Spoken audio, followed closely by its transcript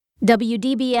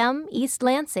WDBM East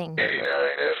Lansing. 89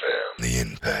 FM. The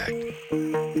Impact.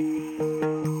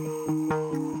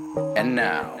 And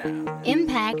now,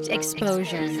 Impact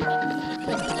Exposure.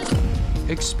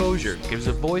 Exposure gives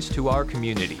a voice to our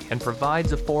community and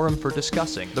provides a forum for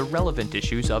discussing the relevant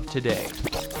issues of today.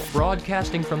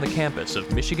 Broadcasting from the campus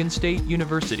of Michigan State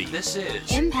University, this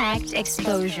is Impact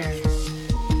Exposure.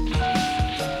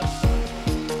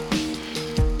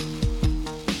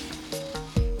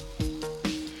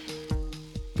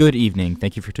 Good evening.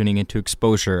 Thank you for tuning into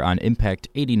Exposure on Impact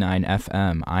 89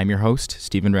 FM. I'm your host,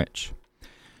 Stephen Rich.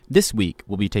 This week,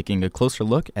 we'll be taking a closer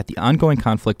look at the ongoing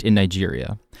conflict in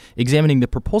Nigeria, examining the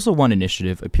Proposal 1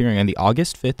 initiative appearing on the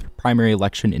August 5th primary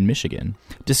election in Michigan,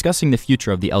 discussing the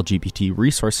future of the LGBT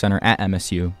Resource Center at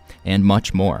MSU, and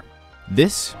much more.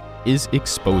 This is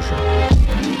Exposure.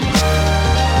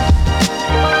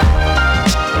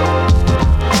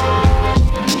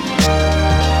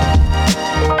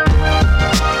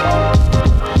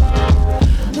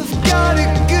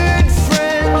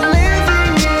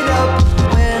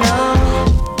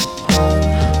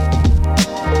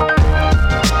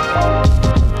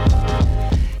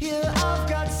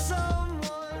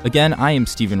 Again, I am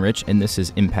Stephen Rich, and this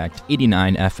is Impact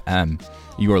 89 FM.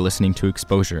 You are listening to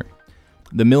Exposure.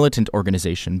 The militant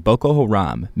organization Boko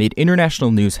Haram made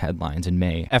international news headlines in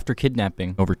May after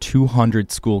kidnapping over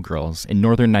 200 schoolgirls in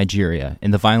northern Nigeria,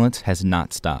 and the violence has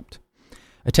not stopped.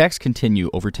 Attacks continue,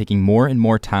 overtaking more and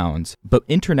more towns, but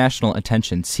international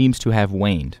attention seems to have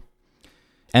waned.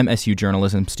 MSU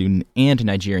journalism student and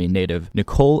Nigerian native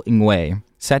Nicole Ingwe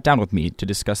sat down with me to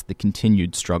discuss the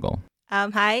continued struggle.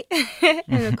 Hi, I'm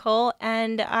Nicole,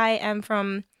 and I'm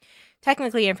from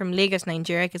Lagos,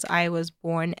 Nigeria, because I was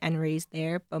born and raised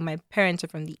there, but my parents are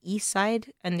from the east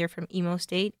side, and they're from Imo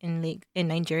State in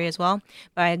Nigeria as well,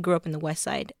 but I grew up in the west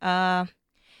side.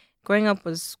 Growing up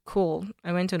was cool.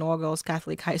 I went to an all-girls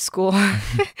Catholic high school.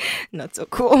 Not so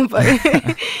cool, but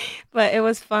but it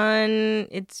was fun.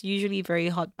 It's usually very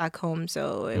hot back home,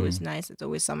 so it was nice. It's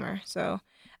always summer, so...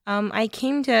 I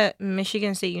came to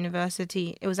Michigan State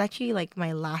University. It was actually like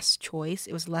my last choice.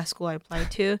 It was the last school I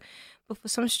applied to. But for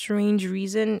some strange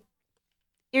reason,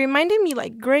 it reminded me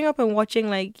like growing up and watching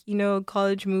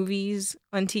college movies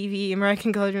on TV,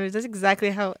 American college movies. That's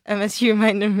exactly how MSU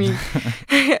reminded me.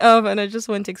 And I just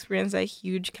wanted to experience that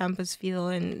huge campus feel.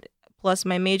 And plus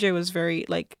my major was very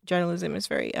journalism is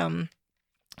very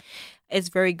it's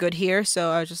very good here,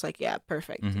 so I was just like, yeah,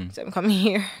 perfect. So I'm coming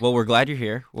here. Well, we're glad you're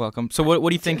here. Welcome. So what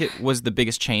do you think it was the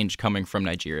biggest change coming from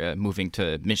Nigeria, moving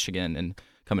to Michigan and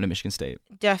coming to Michigan State?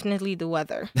 Definitely the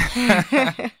weather.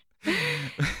 I'm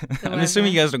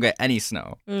assuming you guys don't get any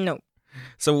snow. No.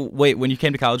 So wait, when you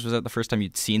came to college, was that the first time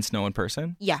you'd seen snow in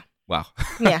person? Yeah. Wow.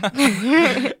 Yeah.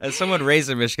 As someone raised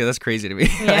in Michigan, that's crazy to me.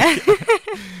 Yeah.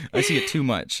 I see it too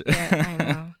much. Yeah, I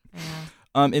know.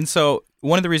 And so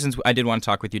one of the reasons I did want to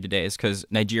talk with you today is because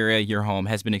Nigeria, your home,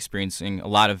 has been experiencing a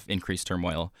lot of increased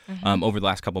turmoil over the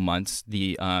last couple months.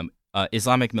 The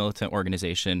Islamic militant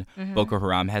organization Boko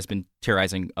Haram has been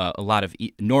terrorizing a lot of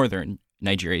northern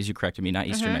Nigeria, as you corrected me, not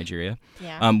eastern Nigeria,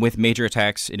 with major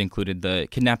attacks. It included the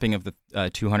kidnapping of the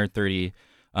 230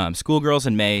 schoolgirls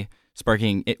in May,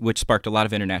 which sparked a lot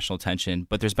of international attention.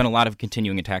 But there's been a lot of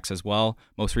continuing attacks as well.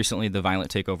 Most recently, the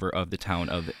violent takeover of the town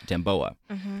of Damboa.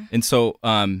 And so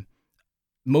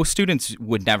most students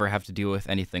would never have to deal with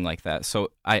anything like that. So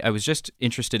I was just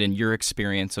interested in your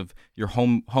experience of your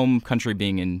home country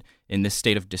being in this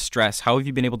state of distress. How have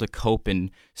you been able to cope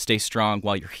and stay strong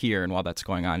while you're here and while that's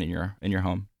going on in your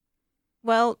home?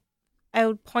 Well, I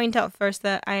would point out first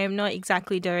that I am not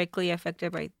exactly directly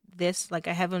affected by this. Like,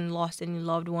 I haven't lost any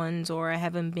loved ones, or I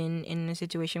haven't been in a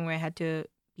situation where I had to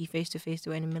be face to face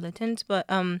to any militants. But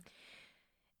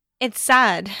it's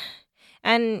sad,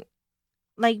 and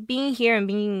like being here and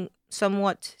being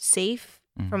somewhat safe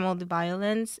from all the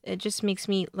violence, it just makes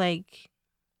me like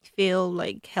feel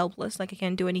like helpless, like I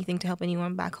can't do anything to help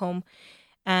anyone back home.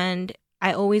 And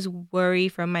I always worry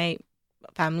for my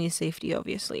family's safety,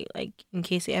 obviously, like in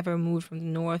case they ever moved from the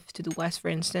north to the west, for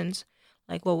instance,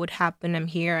 like what would happen? I'm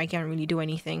here, I can't really do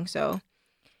anything. So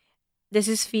there's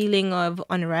this feeling of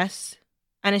unrest,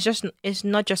 and it's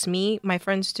not just me, my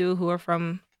friends too, who are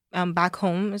from back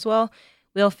home as well.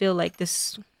 We all feel like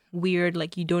this weird,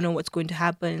 like you don't know what's going to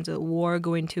happen. Is a war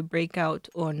going to break out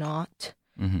or not?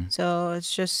 So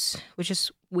we're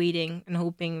just waiting and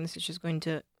hoping this is just going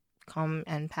to come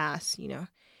and pass, Yeah,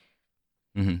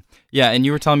 and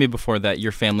you were telling me before that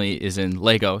your family is in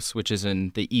Lagos, which is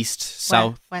in the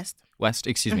west,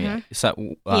 which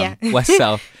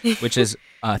is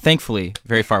thankfully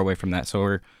very far away from that.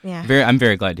 So Yeah. I'm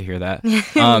very glad to hear that. Me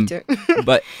too.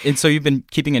 And so you've been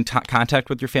keeping in contact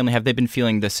with your family. Have they been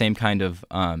feeling the same kind of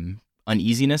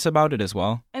uneasiness about it as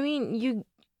well? I mean,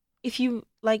 if you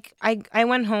like, I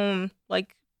went home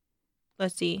like,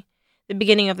 let's see, the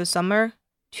beginning of the summer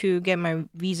to get my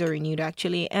visa renewed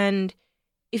actually, and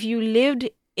if you lived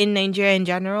in Nigeria in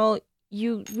general,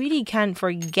 you really can't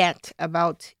forget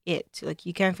about it. Like,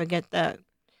 you can't forget that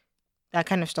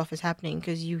kind of stuff is happening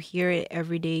because you hear it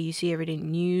every day. You see every day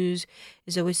news.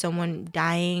 There's always someone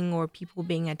dying or people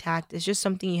being attacked. It's just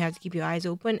something you have to keep your eyes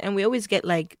open. And they always get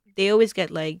like,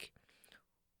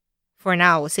 for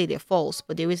now, I would say they're false,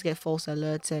 but they always get false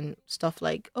alerts and stuff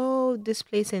like, oh, this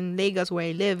place in Lagos where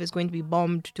I live is going to be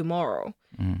bombed tomorrow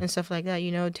and stuff like that.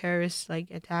 You know, terrorist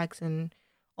like attacks and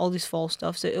all this false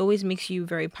stuff. So it always makes you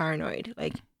very paranoid.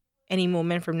 Like, any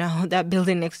moment from now, that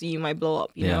building next to you might blow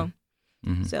up, you know?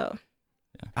 Mm-hmm. So...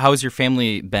 How has your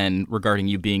family been regarding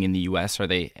you being in the U.S.? Are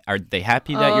they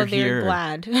happy that you're here?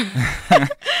 They're glad.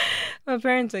 My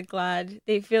parents are glad.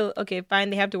 They feel, okay, fine.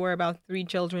 They have to worry about 3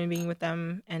 children being with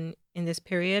them and in this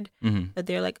period. But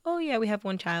they're like, oh, yeah, we have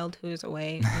 1 child who's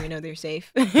away. And we know they're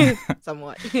safe.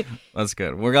 Somewhat. That's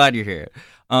good. We're glad you're here.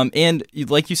 And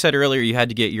like you said earlier, you had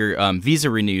to get your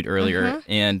visa renewed earlier.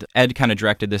 And Ed kind of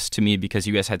directed this to me because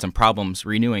you guys had some problems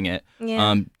renewing it.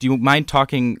 Yeah. Do you mind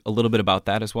talking a little bit about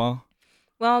that as well?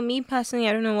 Well, me personally,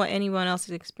 I don't know what anyone else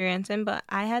is experiencing, but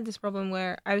I had this problem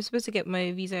where I was supposed to get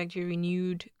my visa actually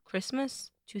renewed Christmas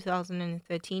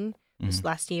 2013, this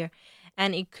last year,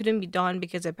 and it couldn't be done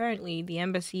because apparently the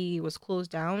embassy was closed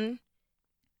down,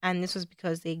 and this was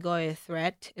because they got a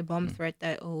bomb threat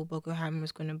that, oh, Boko Haram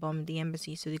was going to bomb the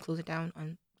embassy, so they closed it down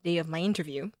on the day of my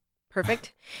interview.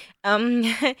 Perfect.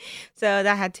 So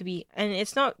that had to be, and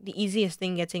it's not the easiest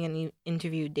thing getting an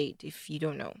interview date if you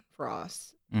don't know, for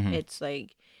us. It's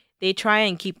like they try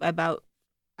and keep about,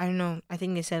 I don't know, I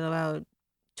think they said about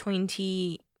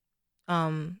 20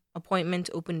 appointments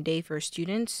open a day for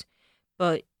students,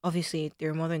 but obviously there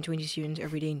are more than 20 students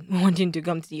every day wanting to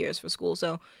come to the US for school.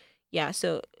 So yeah,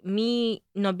 so me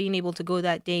not being able to go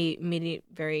that day made it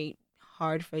very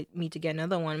hard for me to get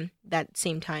another one that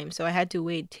same time. So I had to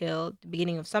wait till the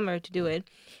beginning of summer to do it.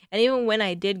 And even when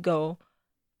I did go,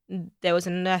 there was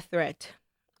another threat.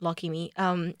 Lucky me.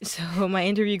 So my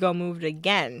interview got moved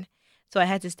again. So I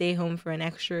had to stay home for an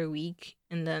extra week,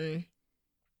 and then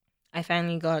I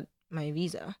finally got my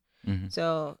visa.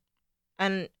 So,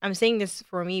 and I'm saying this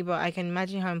for me, but I can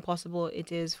imagine how impossible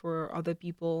it is for other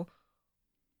people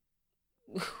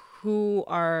who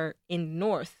are in the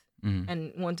North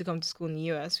and want to come to school in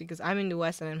the US, because I'm in the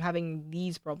West and I'm having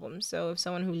these problems. So if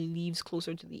someone who lives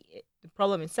closer to the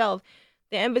problem itself,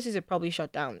 the embassies are probably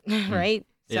shut down, right?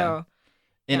 Yeah. So.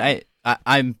 And I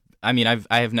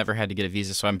have never had to get a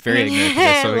visa, so I'm very ignorant to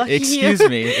this. So Lucky excuse you.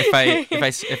 me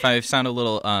if I sound a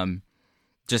little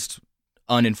just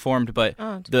uninformed. But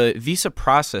the visa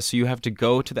process, so you have to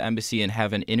go to the embassy and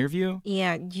have an interview.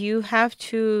 Yeah, you have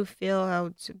to fill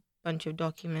out a bunch of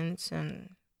documents,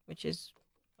 and which is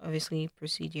obviously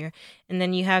procedure, and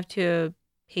then you have to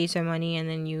pay some money,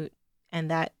 and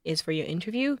that is for your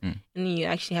interview, and then you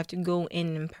actually have to go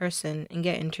in person and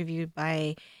get interviewed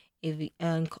by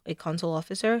a consul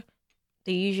officer.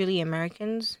 They're usually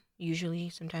Americans. Usually,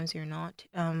 sometimes they're not.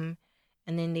 And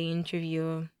then they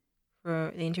interview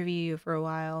you for a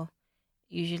while.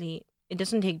 Usually, it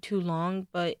doesn't take too long,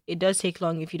 but it does take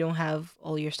long if you don't have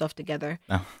all your stuff together.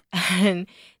 Oh. And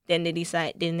then they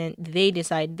decide. Then they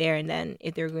decide there and then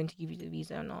if they're going to give you the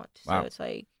visa or not. Wow. So it's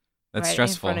like That's right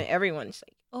stressful. in front of everyone. It's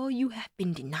like, oh, you have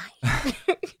been denied.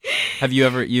 You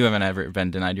haven't ever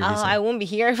been denied your visa? I won't be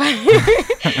here if I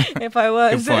if I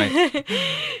was. Good point.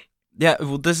 Yeah,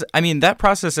 well, that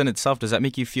process in itself, does that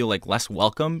make you feel like less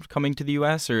welcome coming to the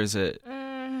U.S., or is it?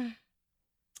 I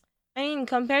mean,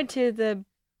 compared to the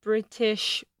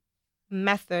British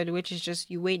method, which is just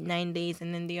you wait 9 days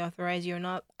and then they authorize you or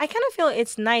not, I kind of feel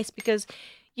it's nice because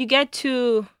you get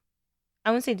to, I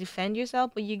wouldn't say defend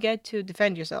yourself, but you get to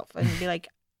defend yourself and be like,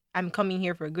 I'm coming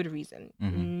here for a good reason,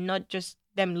 not just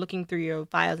them looking through your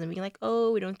files and being like,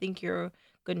 oh, we don't think you're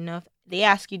good enough. They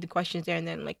ask you the questions there and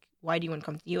then like, why do you want to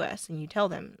come to the U.S.? And you tell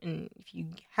them. And if you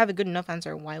have a good enough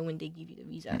answer, why wouldn't they give you the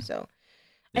visa? So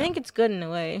I think it's good in a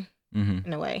way.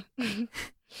 In a way.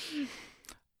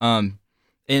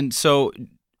 And so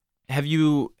have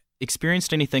you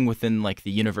experienced anything within like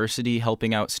the university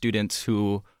helping out students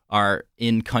who are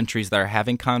in countries that are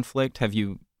having conflict? Have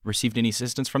you received any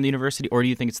assistance from the university, or do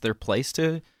you think it's their place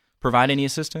to provide any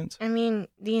assistance? I mean,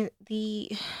 the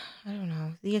I don't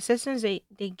know. The assistance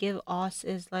they give us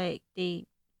is like they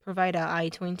provide our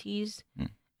I-20s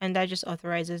and that just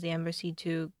authorizes the embassy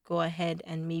to go ahead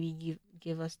and maybe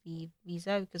give us the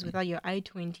visa, because without your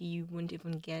I-20 you wouldn't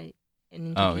even get an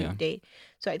interview date.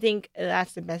 So I think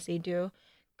that's the best they do.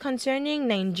 Concerning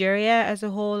Nigeria as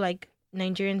a whole, like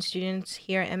Nigerian students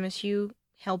here at MSU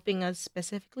helping us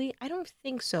specifically, I don't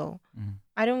think so.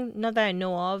 Not that I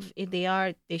know of. If they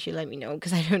are, they should let me know,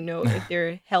 because I don't know if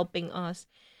they're helping us.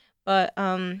 But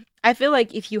I feel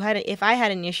like if I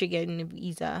had an issue getting a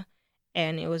visa,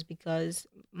 and it was because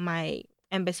my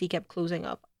embassy kept closing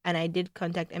up, and I did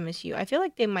contact MSU, I feel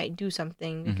like they might do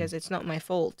something, because it's not my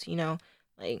fault,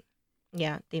 like,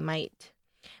 yeah, they might.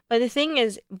 But the thing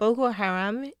is, Boko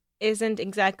Haram isn't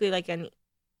exactly like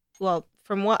well,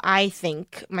 from what I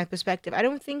think, my perspective, I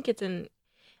don't think it's an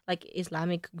like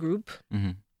Islamic group.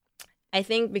 I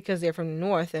think because they're from the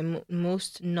north and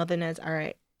most northerners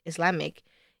are Islamic,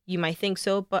 you might think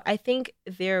so, but I think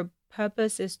their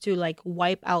purpose is to like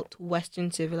wipe out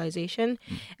Western civilization.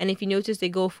 And if you notice, they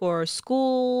go for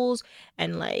schools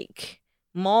and like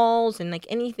malls and like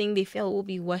anything they feel will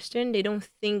be Western. They don't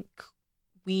think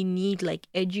we need like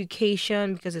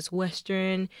education because it's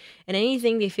Western, and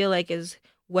anything they feel like is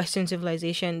Western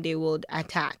civilization they will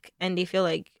attack. And they feel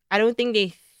like, I don't think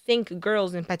they think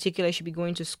girls in particular should be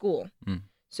going to school.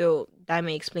 So that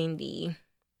may explain the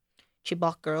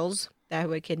Chibok girls that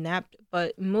were kidnapped,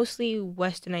 but mostly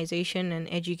Westernization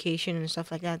and education and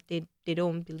stuff like that, they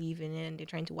don't believe in it, and they're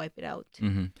trying to wipe it out.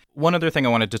 One other thing I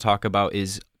wanted to talk about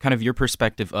is kind of your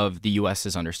perspective of the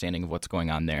U.S.'s understanding of what's going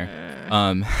on there.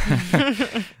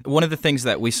 One of the things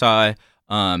that we saw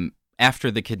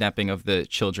after the kidnapping of the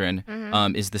children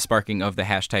is the sparking of the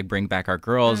hashtag Bring Back Our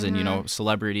Girls, and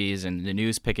celebrities and the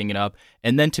news picking it up.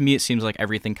 And then to me, it seems like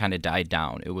everything kind of died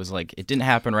down. It was like it didn't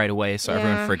happen right away, so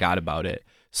everyone forgot about it.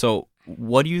 So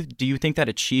what do you think that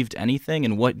achieved anything,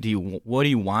 and what do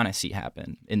you want to see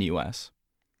happen in the U.S.?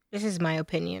 This is my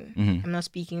opinion. I'm not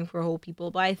speaking for whole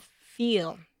people, but I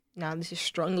feel, now this is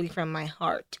strongly from my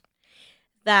heart,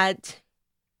 that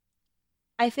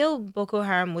I feel Boko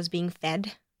Haram was being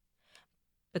fed,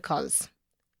 because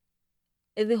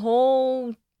the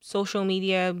whole social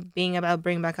media being about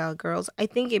Bring Back Our Girls, I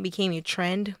think it became a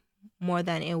trend more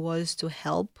than it was to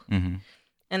help. And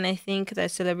I think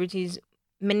that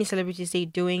many celebrities say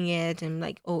doing it and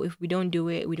like, oh, if we don't do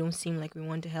it, we don't seem like we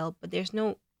want to help. But there's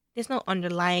no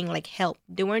underlying like help.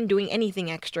 They weren't doing anything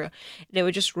extra. They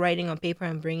were just writing on paper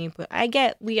and bringing. But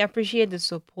we appreciate the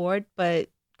support, but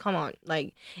come on,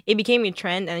 like it became a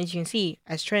trend, and as you can see,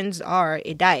 as trends are,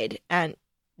 it died. And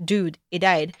dude, it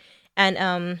died.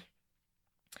 And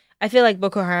I feel like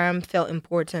Boko Haram felt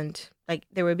important. Like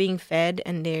they were being fed,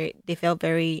 and they felt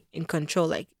very in control.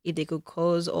 Like if they could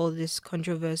cause all this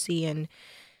controversy and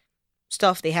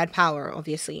stuff, they had power,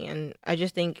 obviously. And I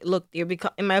just think, look,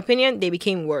 in my opinion, they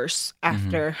became worse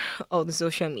after all the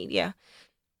social media.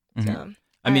 So,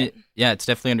 I mean, yeah, it's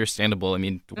definitely understandable. I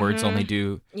mean, words only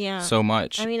do so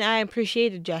much. I mean, I appreciate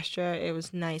the gesture. It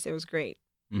was nice. It was great.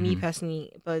 Me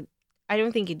personally, but I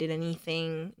don't think it did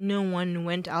anything. No one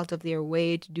went out of their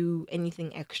way to do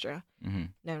anything extra.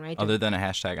 No, right? Other than a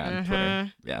hashtag on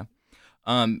Twitter. Yeah.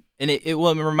 And it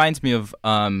reminds me of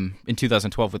in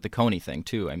 2012 with the Coney thing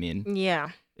too. I mean,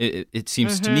 it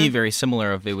seems to me very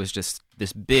similar. It was just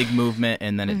this big movement,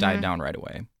 and then it died down right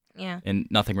away. Yeah. And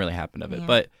nothing really happened of it.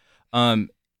 But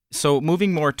so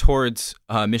moving more towards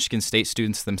Michigan State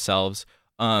students themselves,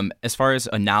 as far as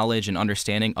a knowledge and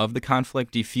understanding of the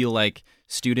conflict, do you feel like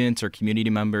students or community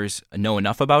members know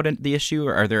enough about the issue,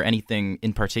 or are there anything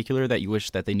in particular that you wish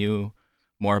that they knew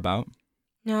more about?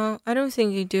 No, I don't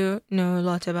think they do know a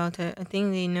lot about it. I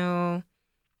think they know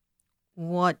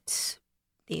what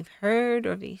they've heard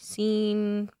or they've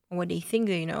seen, or what they think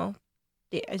they know.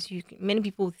 Many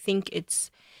people think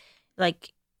it's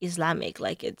like Islamic,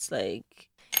 like it's like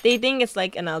they think it's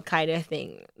like an Al Qaeda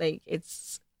thing, like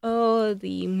it's, oh,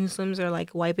 the Muslims are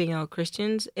like wiping out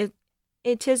Christians.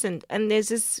 It isn't. And there's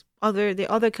the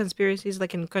other conspiracies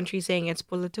like in the country saying it's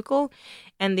political,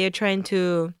 and they're trying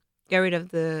to get rid of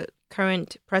the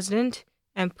current president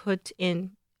and put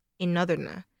in a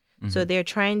northerner. So they're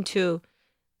trying to,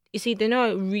 you see, they're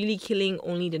not really killing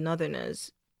only the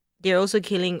northerners. They're also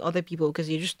killing other people, because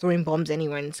you're just throwing bombs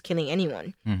anywhere and it's killing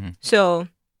anyone. So,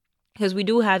 because we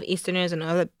do have Easterners and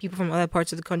other people from other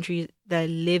parts of the country that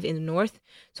live in the north.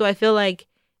 So I feel like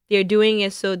they're doing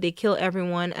it so they kill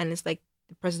everyone, and it's like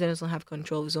the president doesn't have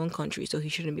control of his own country, so he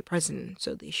shouldn't be president.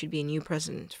 So there should be a new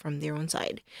president from their own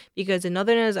side, because the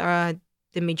northerners are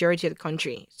the majority of the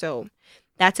country. So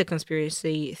that's a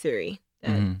conspiracy theory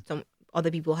that some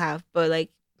other people have. But like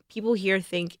people here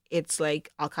think it's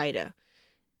like Al Qaeda,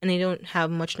 and they don't have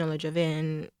much knowledge of it.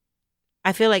 And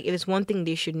I feel like if it's one thing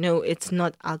they should know, it's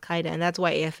not Al-Qaeda. And that's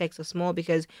why it affects us more,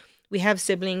 because we have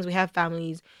siblings, we have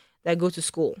families that go to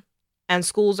school. And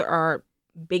schools are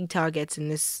big targets in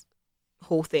this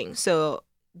whole thing. So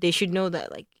they should know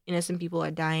that, like, innocent people are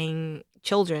dying,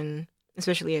 children,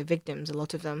 especially are victims, a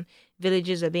lot of them.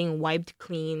 Villages are being wiped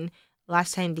clean.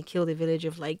 Last time they killed a village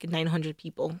of like 900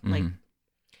 people. Like,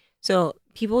 so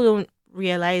people don't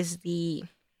realize the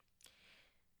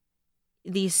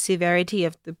severity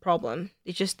of the problem.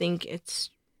 They just think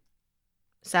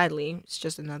sadly, it's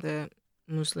just another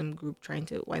Muslim group trying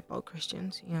to wipe out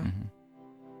Christians. Yeah.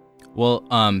 Well,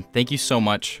 thank you so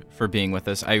much for being with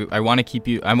us. I want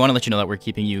to let you know that we're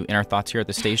keeping you in our thoughts here at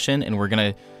the station, and we're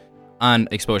going to, on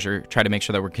Exposure, try to make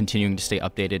sure that we're continuing to stay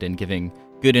updated and giving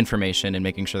good information and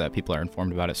making sure that people are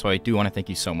informed about it. So I do want to thank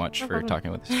you so much for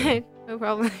talking with us today. No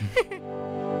problem.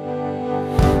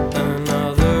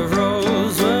 Another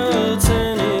Roosevelt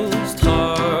in East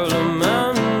Harlem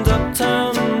and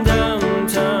uptown,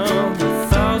 downtown,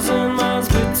 1,000 miles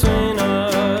between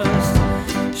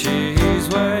us. She's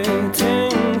waiting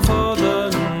for the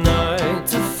night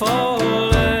to fall,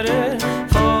 let it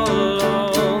fall,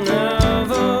 I'll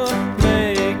never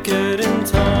make it in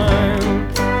time.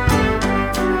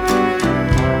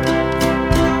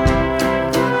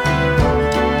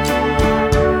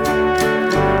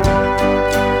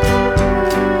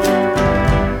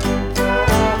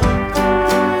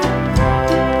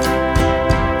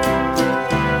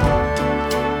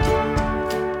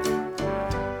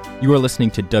 You are listening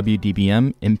to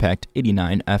WDBM Impact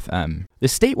 89 FM. The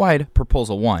statewide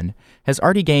Proposal 1 has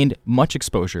already gained much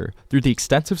exposure through the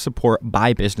extensive support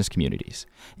by business communities.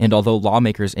 And although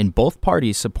lawmakers in both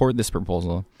parties support this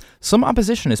proposal, some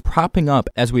opposition is propping up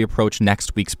as we approach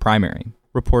next week's primary.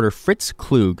 Reporter Fritz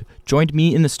Klug joined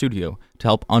me in the studio to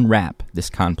help unwrap this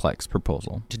complex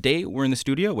proposal. Today, we're in the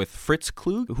studio with Fritz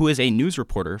Klug, who is a news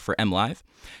reporter for MLive.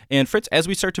 And Fritz, as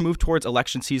we start to move towards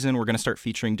election season, we're going to start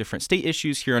featuring different state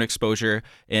issues here on Exposure.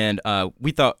 And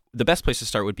we thought the best place to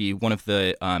start would be one of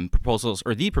the proposals,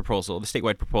 or the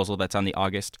statewide proposal that's on the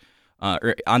August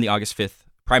 5th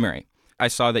primary. I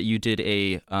saw that you did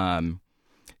a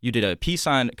piece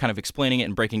on kind of explaining it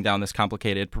and breaking down this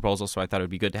complicated proposal, so I thought it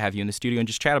would be good to have you in the studio and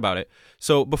just chat about it.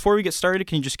 So before we get started,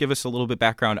 can you just give us a little bit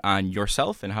background on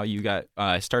yourself and how you got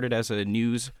started as a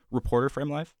news reporter for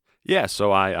MLive? Yeah,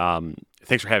 so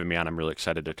thanks for having me on. I'm really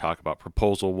excited to talk about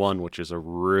Proposal 1, which is a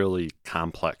really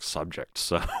complex subject,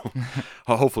 so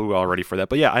hopefully we're all ready for that.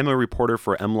 But yeah, I'm a reporter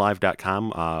for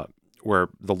MLive.com. We're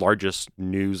the largest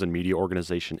news and media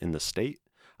organization in the state.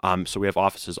 So we have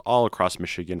offices all across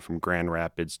Michigan, from Grand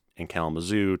Rapids and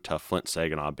Kalamazoo to Flint,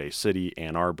 Saginaw, Bay City,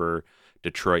 Ann Arbor,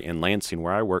 Detroit, and Lansing,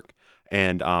 where I work.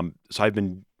 And so I've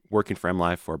been working for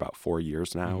MLive for about 4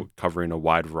 years now, covering a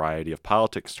wide variety of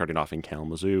politics, starting off in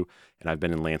Kalamazoo, and I've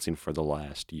been in Lansing for the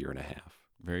last year and a half.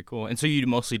 Very cool. And so you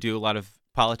mostly do a lot of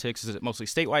politics. Is it mostly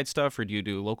statewide stuff, or do you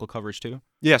do local coverage too?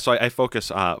 Yeah, so I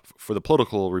focus, for the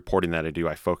political reporting that I do,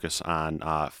 I focus on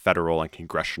federal and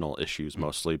congressional issues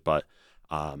mostly, but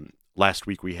last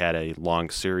week we had a long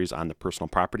series on the personal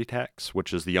property tax,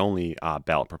 which is the only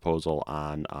ballot proposal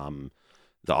on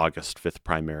the August 5th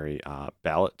primary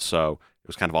ballot. So it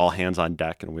was kind of all hands on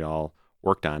deck, and we all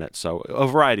worked on it. So a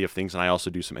variety of things, and I also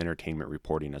do some entertainment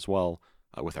reporting as well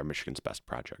with our Michigan's Best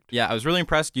project. Yeah, I was really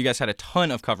impressed. You guys had a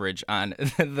ton of coverage on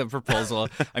the proposal.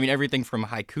 I mean, everything from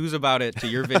haikus about it to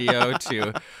your video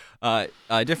to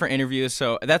different interviews.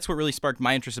 So that's what really sparked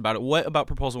my interest about it. What about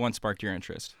Proposal 1 sparked your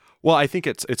interest? Well, I think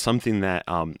it's something that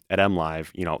at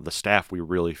MLive, the staff, we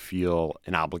really feel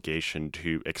an obligation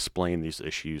to explain these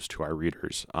issues to our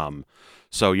readers.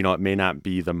 So, it may not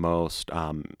be the most,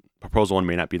 Proposal 1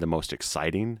 may not be the most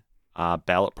exciting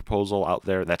ballot proposal out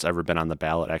there that's ever been on the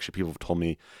ballot. Actually, people have told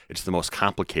me it's the most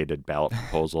complicated ballot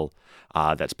proposal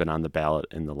that's been on the ballot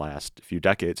in the last few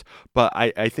decades. But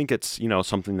I think it's,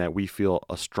 something that we feel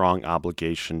a strong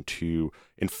obligation to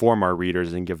inform our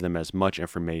readers and give them as much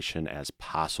information as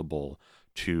possible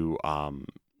to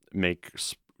make,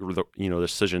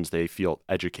 decisions they feel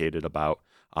educated about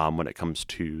when it comes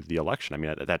to the election. I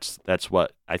mean, that's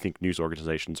what I think news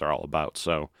organizations are all about.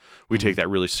 So we take that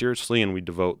really seriously, and we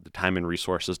devote the time and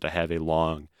resources to have a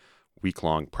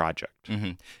week-long project.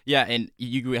 Mm-hmm. Yeah, and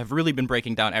you have really been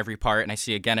breaking down every part, and I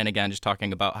see again and again just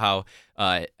talking about how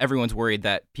everyone's worried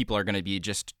that people are going to be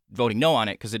just voting no on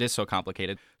it because it is so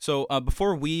complicated. So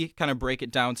before we kind of break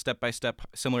it down step by step,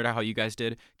 similar to how you guys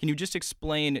did, can you just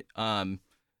explain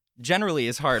generally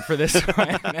is hard for this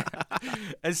one.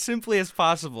 As simply as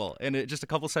possible. In just a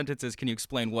couple sentences, can you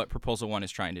explain what Proposal 1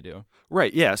 is trying to do?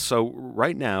 Right, yeah. So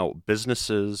right now,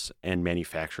 businesses and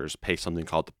manufacturers pay something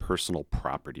called the personal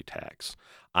property tax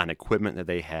on equipment that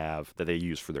they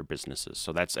use for their businesses.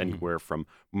 So that's anywhere from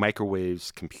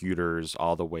microwaves, computers,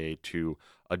 all the way to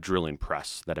a drilling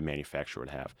press that a manufacturer would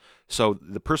have. So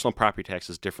the personal property tax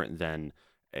is different than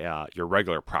your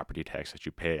regular property tax that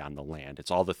you pay on the land.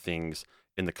 It's all the things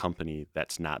in the company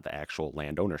that's not the actual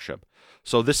land ownership.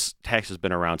 So this tax has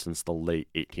been around since the late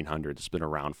 1800s. It's been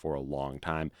around for a long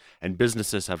time, and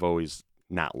businesses have always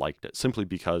not liked it simply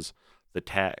because the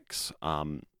tax,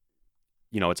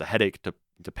 it's a headache to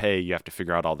pay. You have to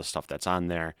figure out all the stuff that's on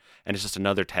there, and it's just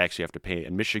another tax you have to pay.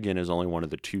 And Michigan is only one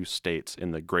of the 2 states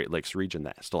in the Great Lakes region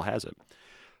that still has it.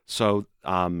 So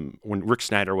when Rick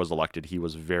Snyder was elected, he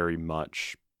was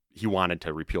he wanted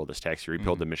to repeal this tax. He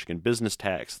repealed the Michigan business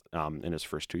tax in his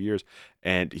first 2 years,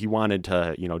 and he wanted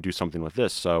to, do something with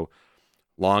this. So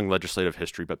long legislative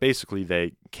history, but basically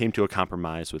they came to a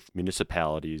compromise with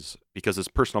municipalities because this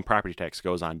personal property tax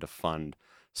goes on to fund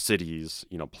cities,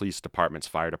 police departments,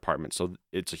 fire departments. So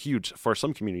for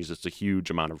some communities, it's a huge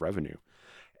amount of revenue.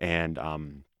 And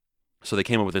so they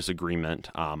came up with this agreement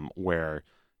where,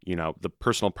 the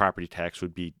personal property tax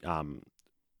would be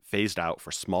phased out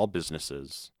for small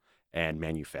businesses and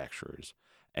manufacturers.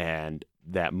 And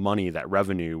that money, that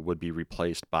revenue would be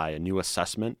replaced by a new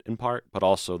assessment in part, but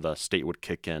also the state would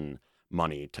kick in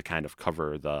money to kind of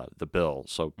cover the bill.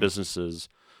 So businesses,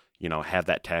 have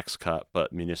that tax cut,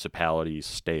 but municipalities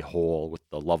stay whole with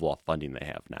the level of funding they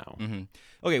have now. Mm-hmm.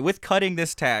 Okay, with cutting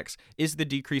this tax, is the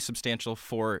decrease substantial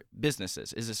for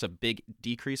businesses? Is this a big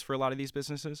decrease for a lot of these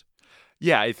businesses?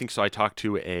 Yeah, I think so. I talked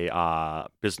to a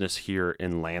business here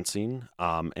in Lansing,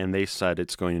 and they said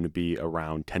it's going to be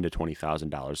around $10,000 to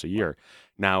 $20,000 a year.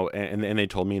 Now, and they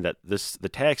told me that the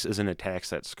tax isn't a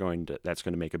tax that's going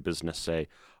to make a business say,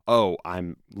 "Oh,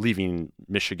 I'm leaving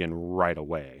Michigan right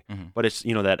away." Mm-hmm. But it's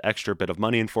that extra bit of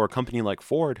money, and for a company like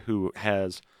Ford, who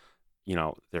has,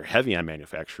 they're heavy on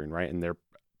manufacturing, right, and their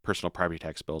personal property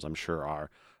tax bills, I'm sure, are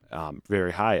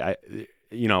very high.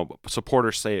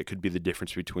 Supporters say it could be the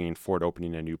difference between Ford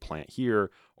opening a new plant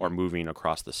here or moving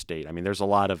across the state. I mean, there's a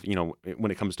lot of,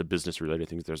 when it comes to business-related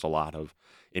things, there's a lot of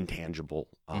intangible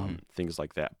things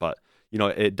like that. But,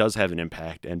 it does have an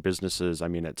impact. And businesses, I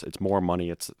mean, it's more money.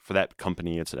 It's for that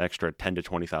company, it's an extra $10,000 to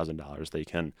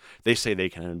 $20,000 they say they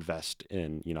can invest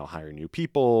in, hiring new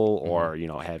people or,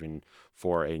 having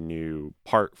for a new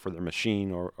part for their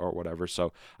machine or whatever.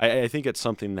 So I think it's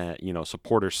something that,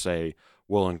 supporters say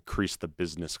will increase the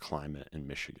business climate in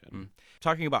Michigan.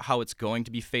 Talking about how it's going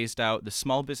to be phased out, the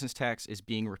small business tax is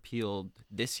being repealed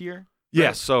this year?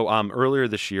 Yeah, so earlier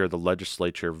this year, the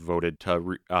legislature voted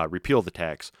to repeal the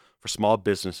tax for small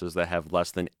businesses that have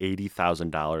less than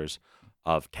 $80,000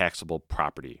 of taxable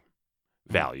property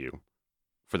value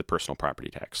for the personal property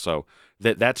tax. So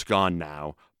that's gone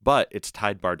now, but it's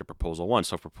tied barred to Proposal 1.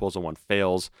 So if Proposal 1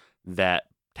 fails, that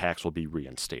tax will be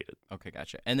reinstated. Okay,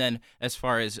 gotcha. And then as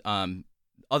far as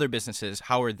other businesses,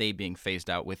 how are they being phased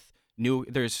out with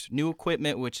there's new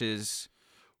equipment, which is...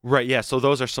 Right, yeah. So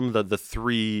those are some of the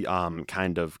 3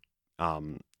 kind of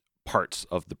parts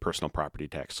of the personal property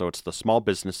tax. So it's the small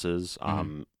businesses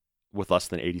with less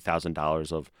than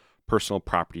 $80,000 of personal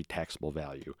property taxable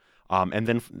value. And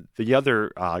then the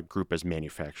other group is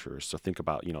manufacturers. So think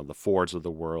about, the Fords of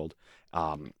the world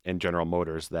and General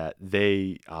Motors, that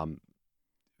they're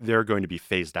going to be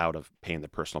phased out of paying the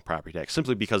personal property tax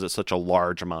simply because it's such a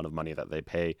large amount of money that they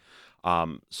pay.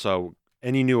 So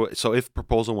if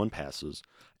Proposal 1 passes,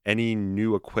 any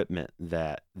new equipment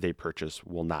that they purchase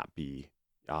will not be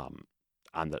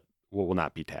will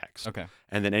not be taxed. Okay.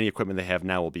 And then any equipment they have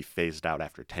now will be phased out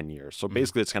after 10 years. So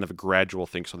basically it's kind of a gradual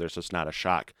thing, so there's just not a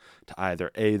shock to either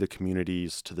the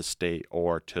communities, to the state,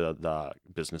 or to the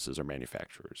businesses or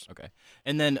manufacturers. Okay.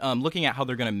 And then looking at how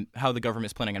the government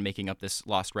is planning on making up this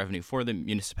lost revenue for the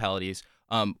municipalities,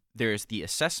 there's the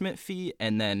assessment fee,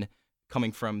 and then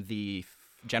coming from the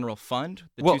general fund,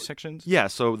 the 2 sections? Yeah,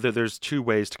 so there's 2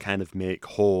 ways to kind of make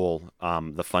whole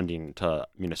the funding to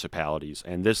municipalities.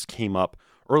 And this came up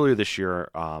earlier this year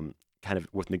kind of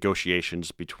with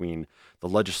negotiations between the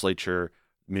legislature,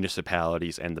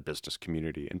 municipalities, and the business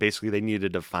community. And basically they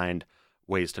needed to find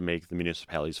ways to make the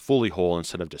municipalities fully whole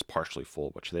instead of just partially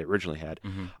full, which they originally had.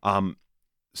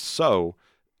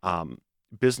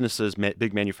 Businesses,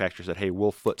 big manufacturers said, hey,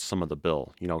 we'll foot some of the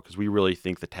bill, because we really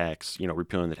think the tax,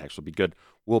 repealing the tax will be good.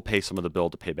 We'll pay some of the bill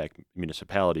to pay back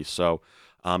municipalities. So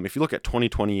if you look at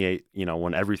 2028,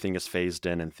 when everything is phased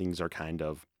in and things are kind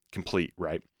of complete,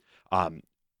 right?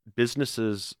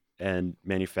 Businesses and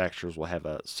manufacturers will have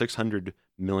a $600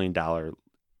 million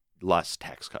less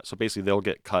tax cut. So basically, they'll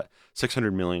get cut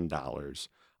 $600 million,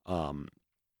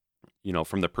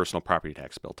 from the personal property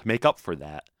tax bill. To make up for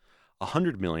that,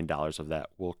 $100 million of that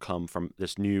will come from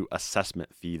this new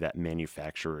assessment fee that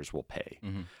manufacturers will pay.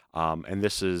 And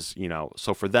this is,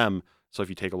 so for them, so if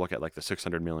you take a look at like the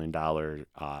 $600 million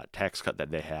tax cut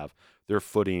that they have, they're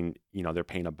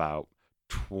paying about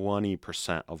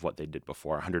 20% of what they did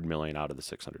before, 100 million out of the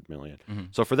 600 million.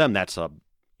 So for them, that's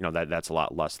that's a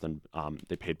lot less than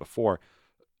they paid before.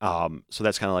 So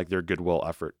that's kind of like their goodwill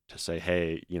effort to say,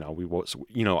 hey,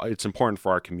 it's important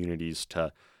for our communities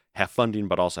to have funding,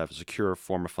 but also have a secure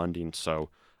form of funding. So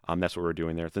that's what we're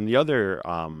doing there. Then the other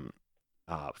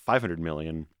 500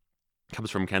 million comes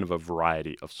from kind of a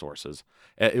variety of sources.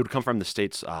 It would come from the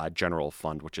state's general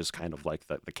fund, which is kind of like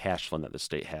the cash fund that the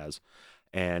state has.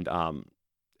 And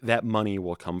that money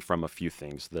will come from a few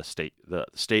things the state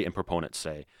and proponents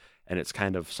say. And it's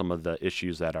kind of some of the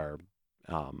issues that are,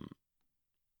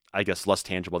 I guess, less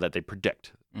tangible that they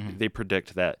predict. They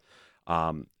predict that,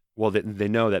 they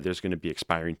know that there's going to be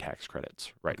expiring tax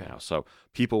credits right now. So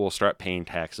people will start paying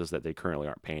taxes that they currently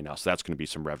aren't paying now. So that's going to be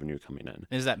some revenue coming in.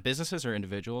 Is that businesses or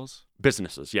individuals?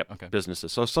 Businesses, yep. Okay.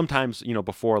 Businesses. So sometimes,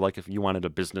 before, like if you wanted a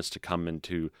business to come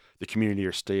into the community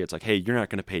or state, it's like, hey, you're not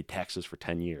going to pay taxes for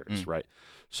 10 years, right?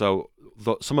 So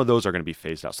some of those are going to be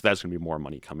phased out. So that's going to be more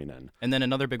money coming in. And then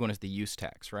another big one is the use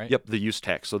tax, right? Yep, the use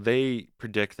tax. So they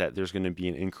predict that there's going to be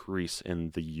an increase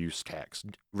in the use tax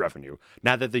revenue.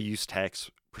 Not that the use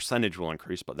tax percentage will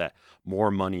increase, but that more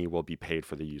money will be paid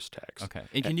for the use tax. Okay.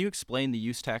 And can you explain the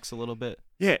use tax a little bit?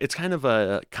 Yeah, it's kind of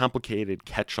a complicated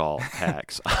catch-all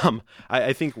tax.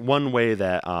 I think one way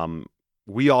that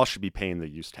we all should be paying the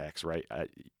use tax, right?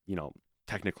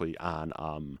 Technically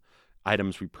on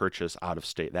items we purchase out of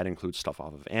state. That includes stuff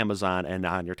off of Amazon, and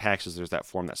on your taxes, there's that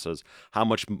form that says how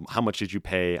much did you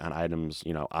pay on items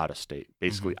out of state,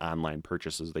 basically online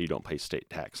purchases that you don't pay state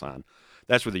tax on.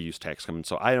 That's where the use tax comes in.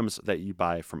 So items that you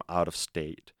buy from out of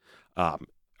state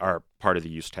are part of the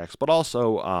use tax, but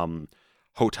also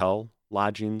hotel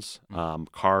lodgings,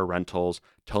 car rentals,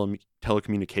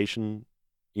 telecommunication.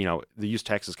 The use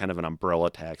tax is kind of an umbrella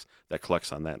tax that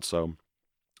collects on that. So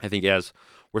I think as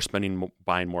we're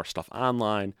buying more stuff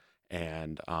online,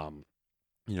 and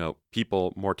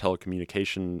people, more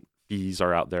telecommunication fees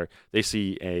are out there, they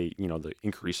see the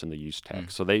increase in the use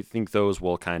tax. So they think those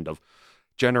will kind of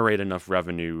generate enough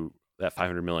revenue, that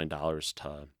 $500 million,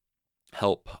 to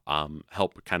help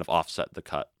kind of offset the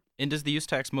cut. And does the use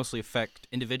tax mostly affect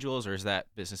individuals, or is that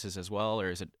businesses as well,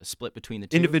 or is it a split between the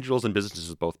two? Individuals and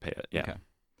businesses both pay it. Yeah. Okay.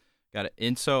 Got it.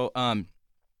 And so,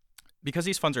 because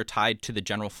these funds are tied to the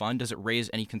general fund, does it raise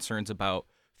any concerns about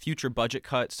future budget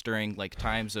cuts during like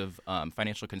times of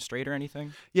financial constraint or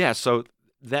anything? Yeah, so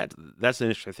that's the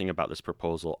interesting thing about this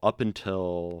proposal. Up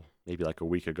until maybe like a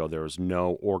week ago, there was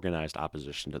no organized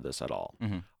opposition to this at all.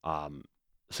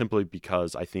 Simply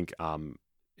because I think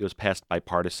it was passed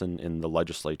bipartisan in the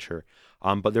legislature.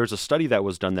 But there was a study that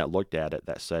was done that looked at it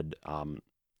that said,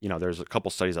 there's a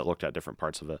couple studies that looked at different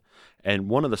parts of it. And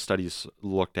one of the studies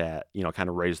looked at, kind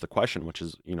of raised the question, which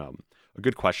is, a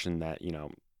good question that,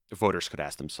 voters could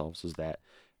ask themselves, is that,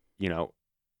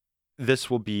 this is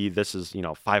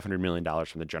 $500 million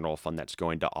from the general fund that's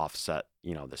going to offset,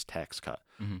 this tax cut.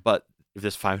 But if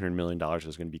this $500 million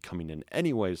is going to be coming in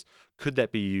anyways, could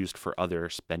that be used for other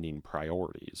spending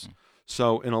priorities?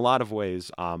 So in a lot of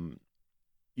ways,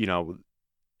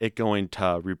 it going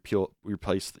to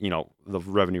replace, the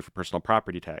revenue for personal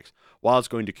property tax. While it's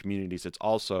going to communities, it's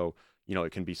also,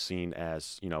 it can be seen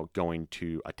as, going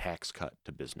to a tax cut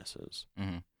to businesses.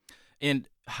 And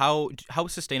how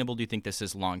sustainable do you think this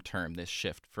is long term, this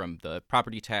shift from the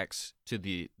property tax to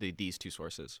these two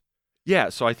sources? Yeah,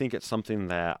 so I think it's something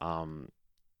that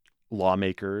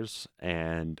lawmakers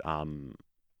and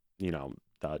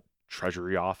the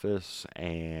Treasury Office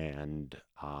and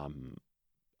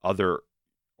other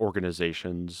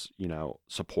organizations,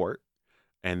 support,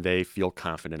 and they feel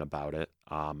confident about it.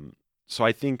 So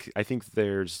I think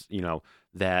there's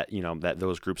that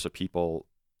those groups of people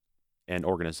and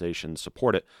organizations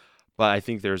support it, but I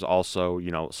think there's also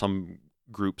some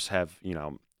groups have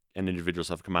and individuals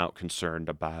have come out concerned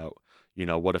about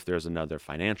what if there's another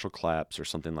financial collapse or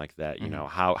something like that.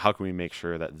 How can we make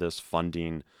sure that this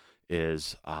funding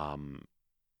is going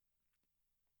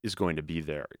to be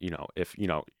there? If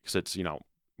because it's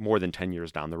more than 10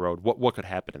 years down the road, what could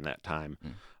happen in that time?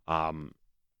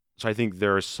 So I think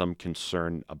there is some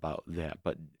concern about that,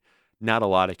 but not a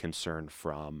lot of concern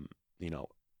from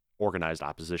organized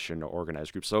opposition or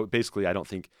organized groups. So basically, I don't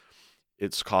think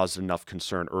it's caused enough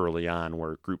concern early on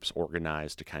where groups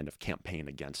organized to kind of campaign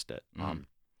against it. And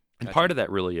Gotcha. part of that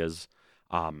really is,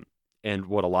 and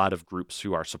what a lot of groups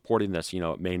who are supporting this,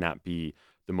 it may not be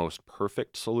the most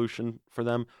perfect solution for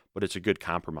them, but it's a good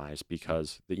compromise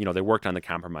because, they worked on the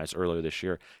compromise earlier this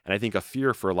year. And I think a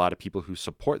fear for a lot of people who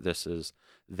support this is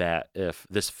that if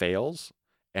this fails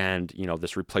and,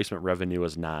 this replacement revenue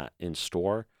is not in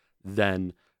store,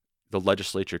 then the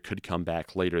legislature could come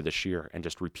back later this year and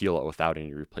just repeal it without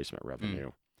any replacement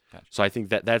revenue. Gotcha. So I think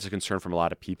that's a concern from a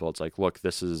lot of people. It's like, look,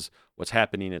 this is what's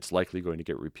happening. It's likely going to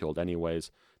get repealed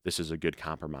anyways. This is a good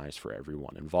compromise for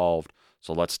everyone involved.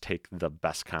 So let's take the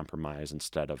best compromise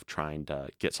instead of trying to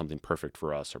get something perfect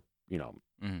for us or.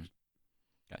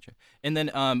 Gotcha. And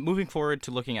then moving forward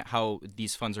to looking at how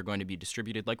these funds are going to be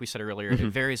distributed, like we said earlier, it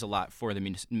varies a lot for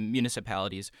the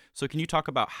municipalities. So can you talk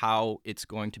about how it's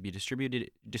going to be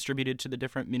distributed to the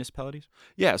different municipalities?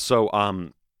 Yeah.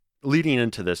 So leading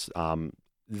into this,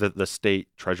 the state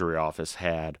treasury office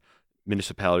had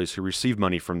municipalities who received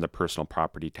money from the personal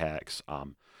property tax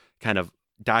kind of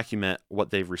document what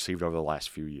they've received over the last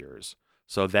few years.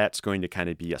 So that's going to kind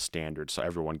of be a standard, so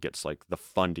everyone gets like the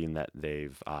funding that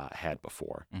they've had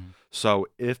before. So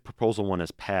if Proposal 1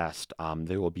 is passed,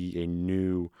 there will be a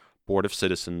new Board of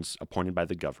Citizens appointed by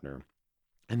the governor.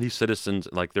 And these citizens,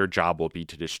 like their job will be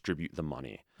to distribute the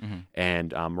money.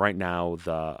 And right now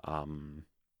the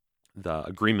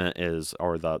agreement is,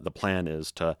 or the plan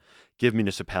is to give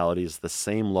municipalities the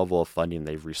same level of funding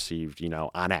they've received,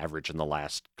 on average in the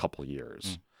last couple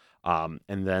years. And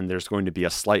then there's going to be a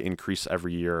slight increase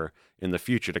every year in the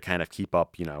future to kind of keep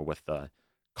up, with the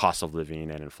cost of living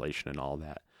and inflation and all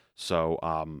that. So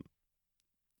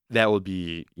that will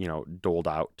be, doled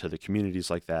out to the communities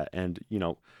like that. And,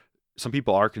 some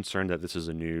people are concerned that this is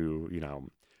a new,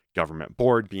 government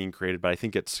board being created, but I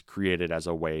think it's created as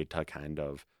a way to kind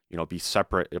of, be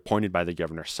separate, appointed by the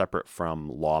governor, separate from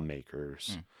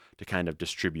lawmakers to kind of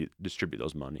distribute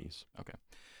those monies. Okay.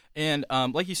 And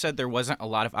like you said, there wasn't a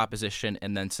lot of opposition,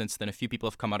 and then since then, a few people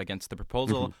have come out against the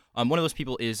proposal. One of those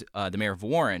people is the mayor of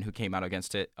Warren, who came out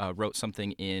against it, wrote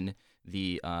something in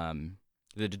the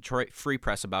Detroit Free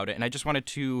Press about it, and I just wanted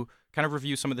to kind of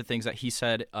review some of the things that he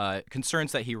said,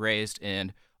 concerns that he raised,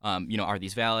 and are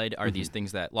these valid? Are these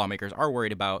things that lawmakers are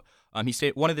worried about?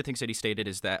 One of the things that he stated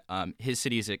is that his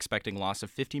city is expecting loss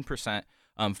of 15%.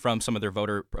 From some of their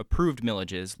voter-approved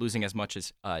millages, losing as much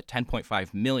as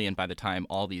 $10.5 million by the time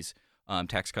all these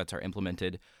tax cuts are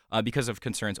implemented because of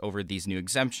concerns over these new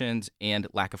exemptions and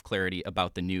lack of clarity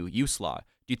about the new use law.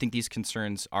 Do you think these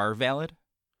concerns are valid?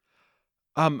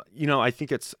 I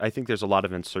think there's a lot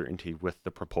of uncertainty with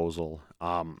the proposal.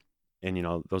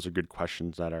 And, those are good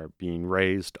questions that are being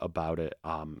raised about it.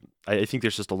 I think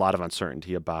there's just a lot of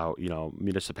uncertainty about,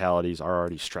 municipalities are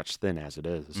already stretched thin as it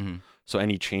is. So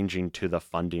any changing to the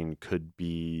funding could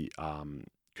be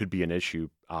an issue.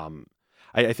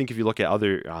 I think if you look at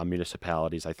other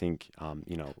municipalities, I think,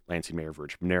 Lansing Mayor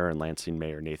Virg Manera and Lansing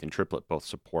Mayor Nathan Triplett both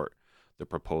support the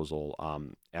proposal,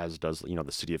 as does,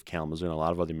 the city of Kalamazoo and a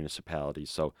lot of other municipalities.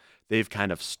 So they've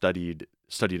kind of studied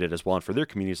it as well. And for their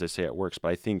communities, they say it works. But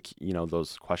I think,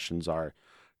 those questions are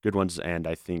good ones. And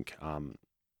I think,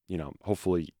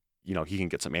 hopefully, he can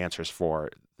get some answers for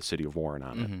the city of Warren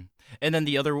on it. And then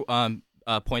the other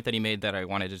point that he made that I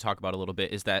wanted to talk about a little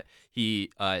bit is that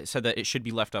he said that it should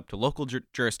be left up to local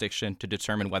jurisdiction to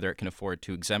determine whether it can afford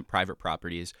to exempt private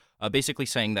properties, basically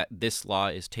saying that this law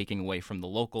is taking away from the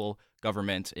local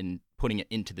government and putting it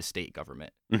into the state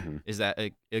government. Is that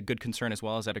a good concern as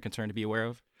well? Is that a concern to be aware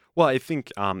of? Well, I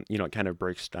think, it kind of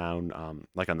breaks down,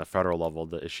 like on the federal level,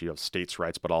 the issue of states'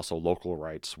 rights, but also local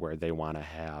rights where they want to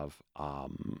have,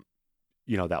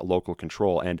 that local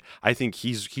control. And I think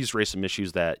he's raised some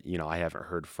issues that, I haven't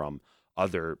heard from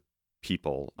other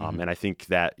people. And I think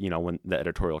that, when the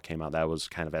editorial came out, that was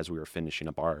kind of as we were finishing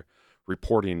up our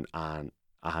reporting on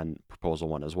Proposal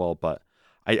 1 as well. But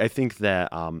I think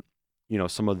that,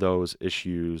 some of those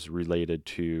issues related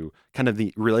to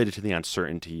the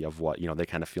uncertainty of what, they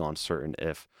kind of feel uncertain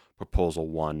if Proposal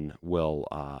 1 will,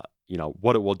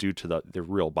 what it will do to the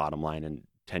real bottom line in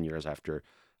 10 years after,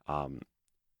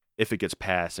 if it gets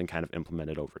passed and kind of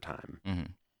implemented over time.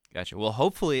 Gotcha. Well,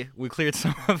 hopefully we cleared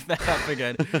some of that up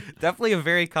again. Definitely a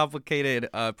very complicated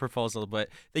proposal, but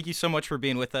thank you so much for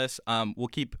being with us.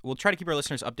 We'll try to keep our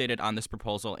listeners updated on this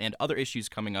proposal and other issues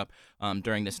coming up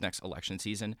during this next election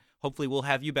season. Hopefully we'll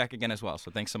have you back again as well.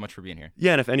 So thanks so much for being here.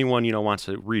 Yeah, and if anyone, wants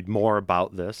to read more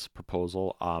about this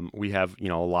proposal, we have,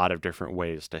 a lot of different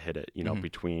ways to hit it,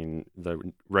 between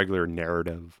the regular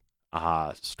narrative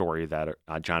story that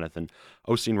Jonathan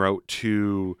Osteen wrote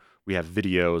to we have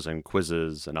videos and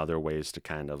quizzes and other ways to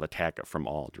kind of attack it from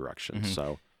all directions. Mm-hmm.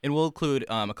 So. And we'll include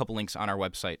a couple links on our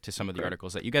website to some of the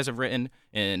articles that you guys have written.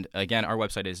 And again, our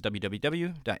website is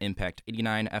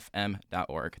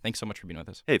www.impact89fm.org. Thanks so much for being with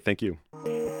us. Hey, thank you.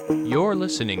 You're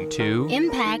listening to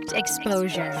Impact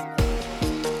Exposure.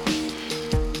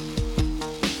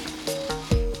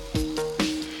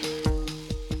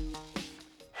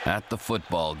 At the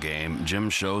football game, Jim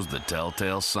shows the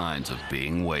telltale signs of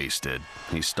being wasted.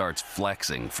 He starts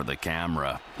flexing for the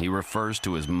camera. He refers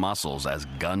to his muscles as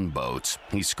gunboats.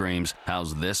 He screams,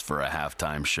 "How's this for a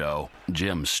halftime show?"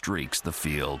 Jim streaks the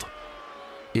field.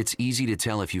 It's easy to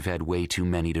tell if you've had way too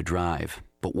many to drive.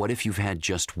 But what if you've had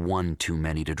just one too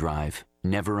many to drive?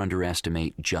 Never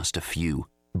underestimate just a few.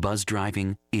 Buzz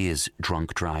driving is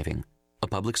drunk driving. A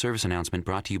public service announcement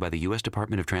brought to you by the U.S.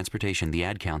 Department of Transportation, the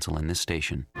Ad Council, and this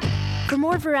station. For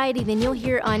more variety than you'll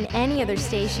hear on any other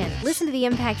station, listen to the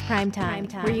Impact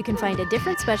Primetime, where you can find a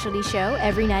different specialty show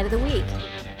every night of the week.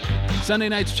 Sunday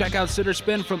nights, check out Sitter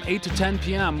Spin from 8 to 10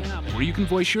 p.m., where you can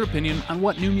voice your opinion on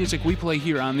what new music we play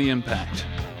here on The Impact.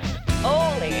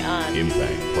 Only on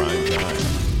Impact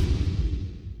Primetime.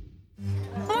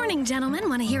 Morning, gentlemen.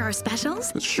 Want to hear our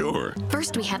specials? Sure.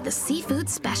 First, we have the seafood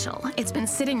special. It's been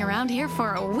sitting around here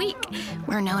for a week.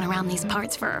 We're known around these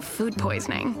parts for food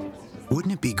poisoning.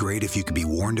 Wouldn't it be great if you could be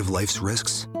warned of life's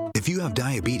risks? If you have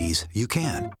diabetes, you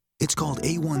can. It's called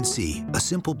A1C, a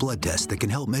simple blood test that can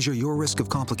help measure your risk of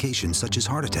complications such as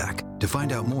heart attack. To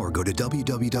find out more, go to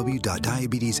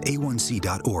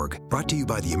www.diabetesaonc.org. Brought to you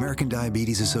by the American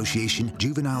Diabetes Association,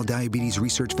 Juvenile Diabetes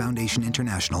Research Foundation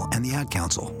International, and the Ad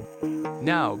Council.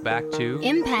 Now back to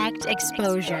Impact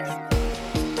Exposure.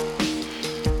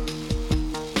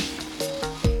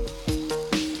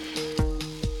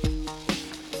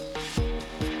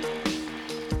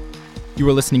 You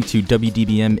are listening to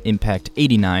WDBM Impact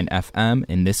 89 FM,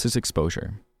 and this is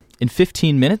Exposure. In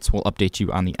 15 minutes, we'll update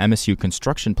you on the MSU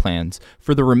construction plans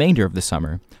for the remainder of the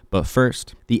summer. But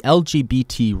first, the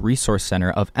LGBT Resource Center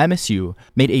of MSU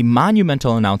made a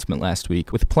monumental announcement last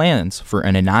week with plans for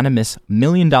an anonymous $1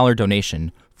 million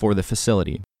donation for the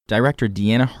facility. Director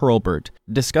Deanna Hurlbert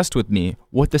discussed with me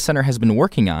what the center has been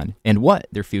working on and what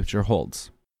their future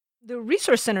holds. The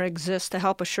Resource Center exists to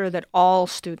help assure that all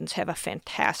students have a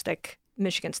fantastic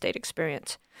Michigan State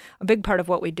experience. A big part of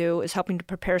what we do is helping to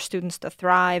prepare students to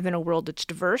thrive in a world that's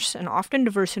diverse, and often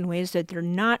diverse in ways that they're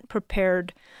not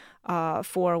prepared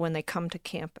for when they come to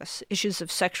campus. Issues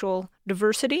of sexual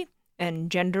diversity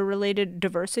and gender-related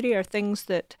diversity are things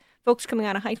that folks coming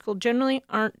out of high school generally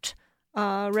aren't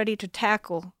ready to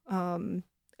tackle,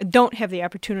 don't have the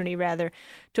opportunity, rather,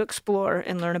 to explore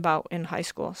and learn about in high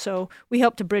school. So we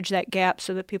help to bridge that gap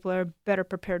so that people are better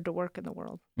prepared to work in the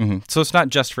world. Mm-hmm. So it's not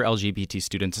just for LGBT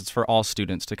students, it's for all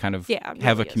students to kind of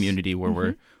have a community where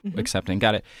we're accepting.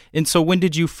 Got it. And so when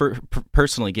did you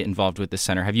personally get involved with the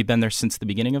center? Have you been there since the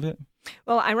beginning of it?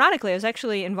 Well, ironically, I was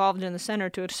actually involved in the center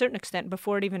to a certain extent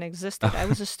before it even existed. I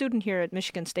was a student here at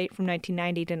Michigan State from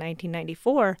 1990 to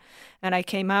 1994, and I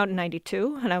came out in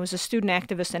 92, and I was a student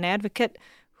activist and advocate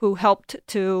who helped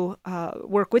to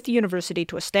work with the university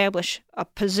to establish a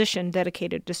position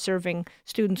dedicated to serving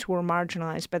students who were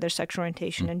marginalized by their sexual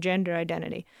orientation and gender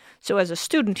identity. So as a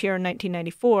student here in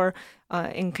 1994,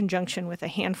 in conjunction with a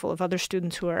handful of other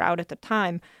students who were out at the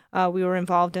time, we were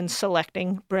involved in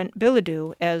selecting Brent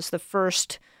Bilodeau as the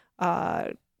first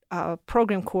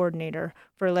program coordinator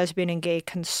for lesbian and gay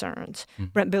concerns.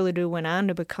 Brent Bilodeau went on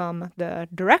to become the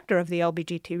director of the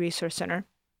LGBT Resource Center.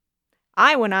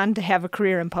 I went on to have a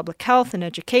career in public health and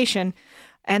education,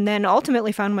 and then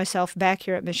ultimately found myself back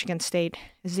here at Michigan State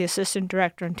as the assistant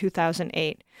director in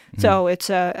 2008. So it's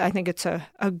I think it's a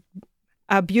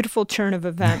beautiful turn of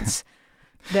events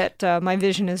that my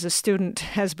vision as a student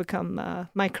has become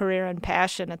my career and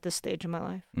passion at this stage of my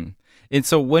life. And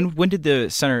so when did the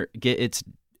center get its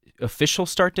official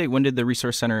start date? When did the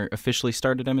Resource Center officially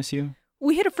start at MSU?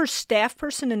 We had a first staff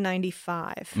person in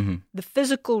 95. The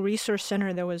physical resource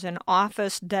center, there was an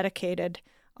office dedicated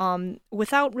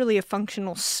without really a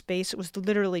functional space. It was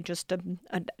literally just a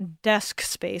desk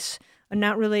space, and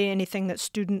not really anything that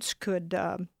students could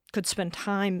spend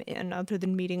time in other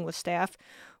than meeting with staff.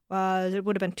 It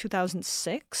would have been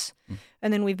 2006.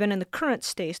 And then we've been in the current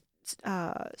space,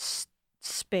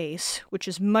 which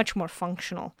is much more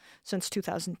functional, since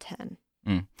 2010.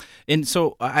 And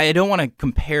so I don't want to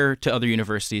compare to other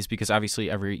universities because obviously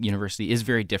every university is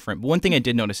very different. But one thing I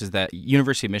did notice is that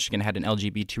University of Michigan had an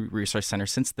LGBT Resource Center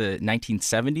since the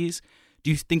 1970s.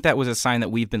 Do you think that was a sign that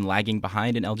we've been lagging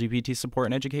behind in LGBT support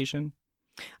and education?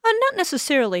 Not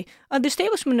necessarily. The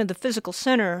establishment of the physical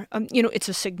center, it's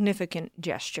a significant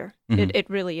gesture. Mhm. It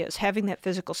really is. Having that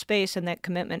physical space and that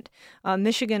commitment.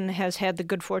 Michigan has had the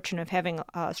good fortune of having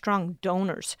strong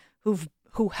donors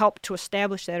who helped to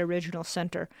establish that original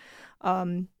center.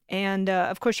 And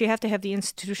of course, you have to have the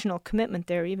institutional commitment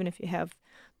there, even if you have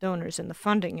donors and the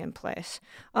funding in place.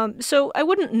 So I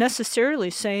wouldn't necessarily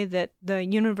say that the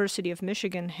University of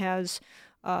Michigan has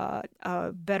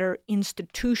better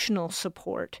institutional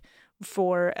support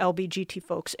for LBGT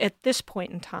folks at this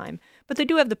point in time. But they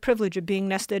do have the privilege of being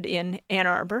nested in Ann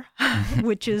Arbor,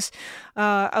 which is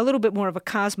a little bit more of a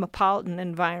cosmopolitan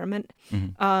environment,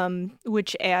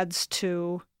 which adds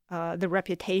to the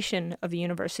reputation of the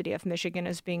University of Michigan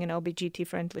as being an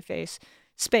LBGT-friendly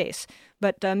space.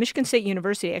 But Michigan State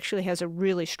University actually has a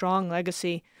really strong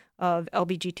legacy of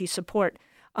LBGT support.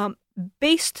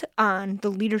 Based on the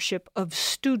leadership of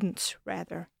students,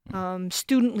 rather.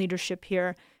 Student leadership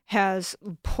here has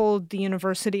pulled the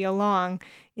university along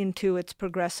into its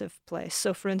progressive place.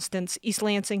 So, for instance, East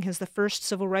Lansing has the first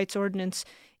civil rights ordinance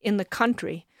in the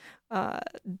country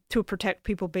to protect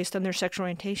people based on their sexual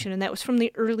orientation, and that was from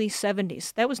the early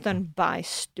 70s. That was done by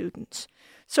students.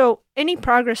 So any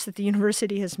progress that the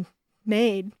university has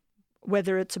made,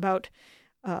 whether it's about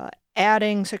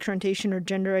adding sexual orientation or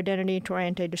gender identity to our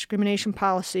anti-discrimination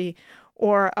policy,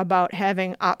 or about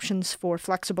having options for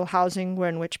flexible housing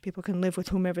in which people can live with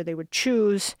whomever they would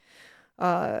choose,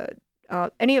 all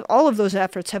of those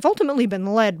efforts have ultimately been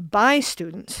led by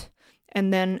students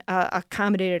and then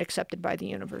accommodated, accepted by the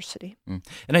university.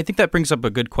 And I think that brings up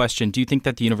a good question. Do you think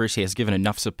that the university has given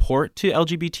enough support to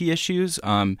LGBT issues,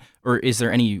 or is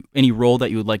there any role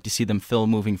that you would like to see them fill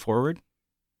moving forward?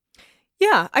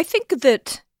 Yeah, I think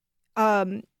that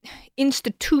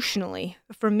institutionally,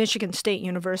 for Michigan State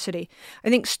University, I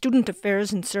think student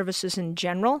affairs and services in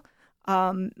general,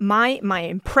 my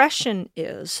impression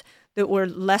is that we're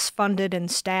less funded and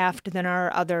staffed than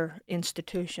our other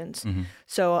institutions. Mm-hmm.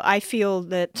 So I feel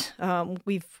that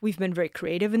we've been very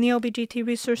creative in the LBGT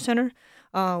Resource Center.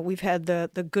 We've had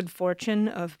the good fortune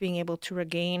of being able to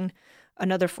regain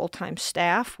another full-time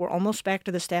staff. We're almost back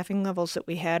to the staffing levels that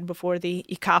we had before the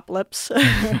ecopolypse.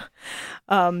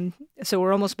 So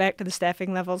we're almost back to the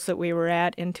staffing levels that we were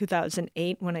at in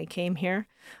 2008 when I came here.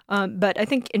 But I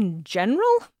think in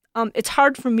general, it's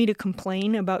hard for me to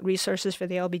complain about resources for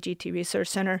the LBGT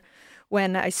Resource Center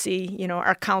when I see,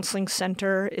 our counseling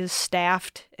center is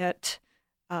staffed at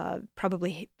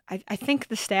probably, I think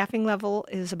the staffing level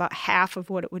is about half of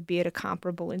what it would be at a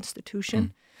comparable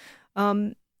institution.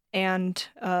 And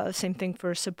same thing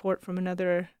for support from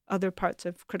other parts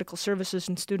of critical services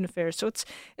and student affairs. So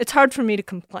it's hard for me to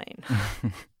complain.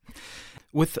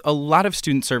 With a lot of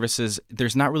student services,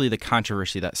 there's not really the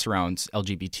controversy that surrounds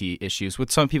LGBT issues. With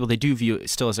some people, they do view it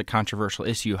still as a controversial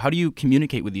issue. How do you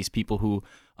communicate with these people who,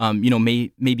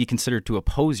 may be considered to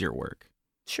oppose your work?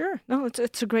 Sure. No,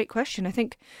 it's a great question. I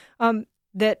think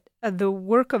that the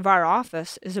work of our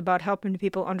office is about helping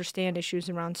people understand issues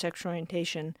around sexual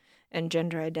orientation and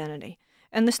gender identity.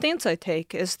 And the stance I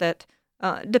take is that,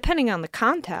 depending on the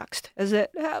context, is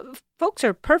that folks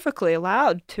are perfectly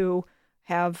allowed to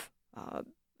have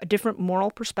different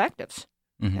moral perspectives.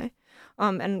 Okay,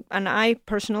 and I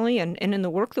personally, and in the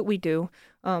work that we do,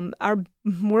 our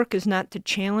work is not to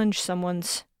challenge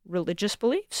someone's religious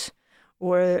beliefs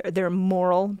or their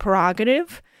moral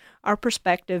prerogative. Our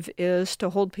perspective is to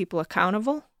hold people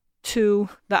accountable to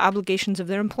the obligations of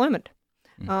their employment.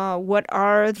 What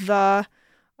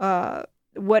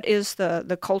is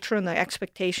the culture and the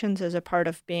expectations as a part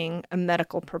of being a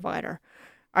medical provider?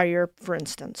 For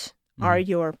instance, are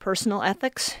your personal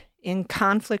ethics in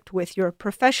conflict with your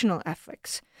professional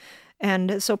ethics?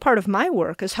 And so part of my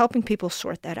work is helping people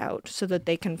sort that out so that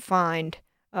they can find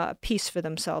peace for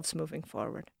themselves moving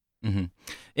forward. Mm-hmm.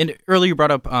 And earlier you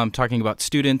brought up talking about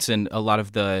students and a lot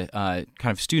of the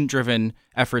kind of student-driven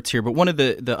efforts here, but one of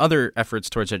the other efforts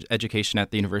towards education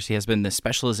at the university has been the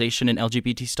specialization in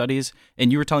LGBT studies.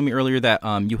 And you were telling me earlier that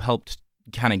you helped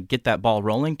kind of get that ball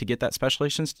rolling to get that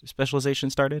specialization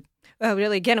started? Well,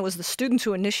 really, again, it was the students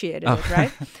who initiated it,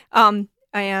 right?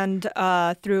 And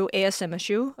through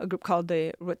ASMSU, a group called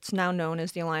what's now known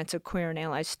as the Alliance of Queer and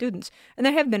Allied Students. And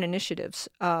there have been initiatives,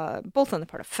 both on the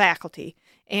part of faculty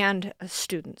and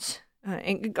students,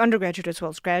 undergraduate as well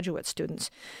as graduate students,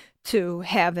 to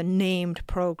have a named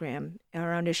program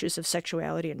around issues of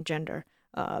sexuality and gender,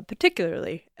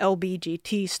 particularly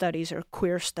LBGT studies or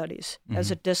queer studies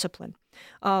as a discipline.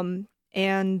 And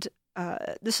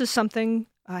this is something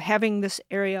having this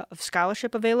area of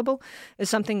scholarship available is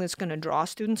something that's going to draw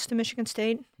students to Michigan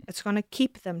State. It's going to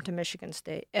keep them to Michigan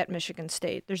State at Michigan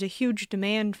State. There's a huge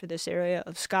demand for this area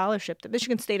of scholarship that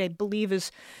Michigan State, I believe,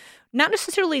 is not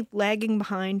necessarily lagging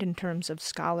behind in terms of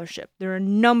scholarship. There are a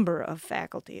number of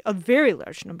faculty, a very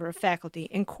large number of faculty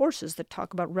in courses that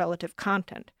talk about relative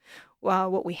content. Well,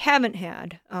 what we haven't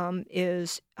had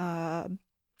is a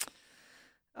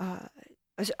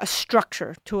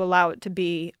structure to allow it to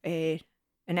be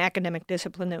an academic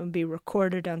discipline that would be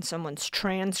recorded on someone's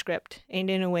transcript and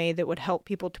in a way that would help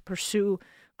people to pursue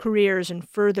careers and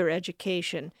further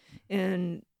education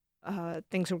in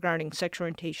things regarding sexual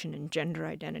orientation and gender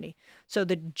identity. So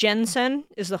the GenCen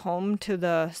is the home to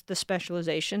the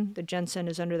specialization. The GenCen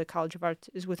is under the College of Arts,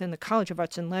 is within the College of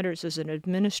Arts and Letters as an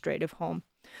administrative home.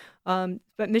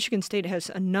 But Michigan State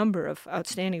has a number of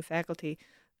outstanding faculty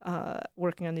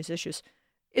working on these issues.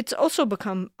 It's also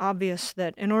become obvious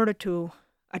that in order to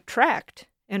attract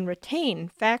and retain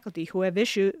faculty who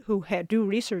do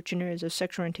research in areas of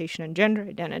sexual orientation and gender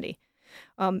identity,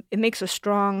 it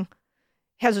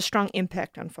has a strong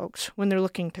impact on folks when they're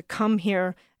looking to come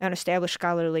here and establish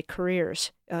scholarly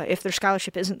careers if their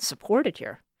scholarship isn't supported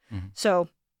here. Mm-hmm. So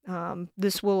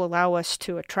this will allow us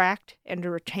to attract and to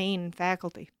retain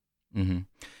faculty. Mm-hmm.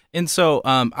 And so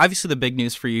obviously the big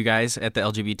news for you guys at the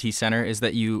LGBT Center is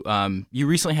that you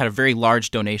recently had a very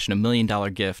large donation, $1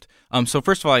 million gift. So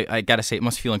first of all, I got to say it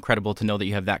must feel incredible to know that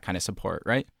you have that kind of support,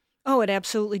 right? Oh, it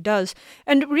absolutely does.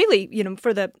 And really, when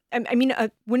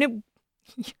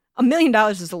 $1 million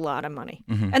is a lot of money,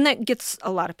 mm-hmm. and that gets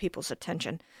a lot of people's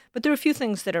attention. But there are a few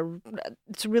things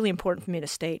it's really important for me to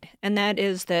state, and that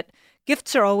is that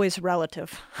gifts are always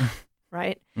relative,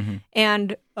 right? Mm-hmm.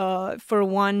 And for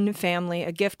one family,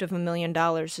 a gift of $1 million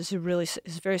is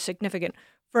very significant.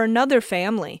 For another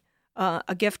family,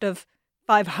 a gift of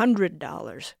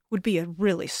 $500 would be a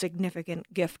really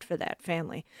significant gift for that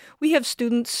family. We have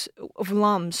students,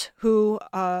 alums, who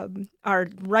are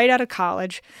right out of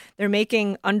college. They're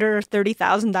making under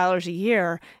 $30,000 a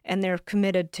year, and they're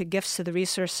committed to gifts to the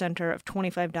Resource Center of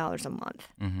 $25 a month.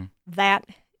 Mm-hmm. That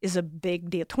is a big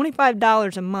deal.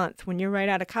 $25 a month when you're right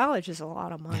out of college is a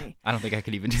lot of money. I don't think I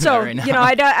could even do that right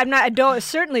now. I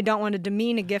certainly don't want to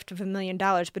demean a gift of $1 million,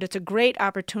 but it's a great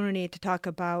opportunity to talk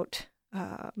about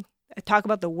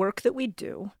the work that we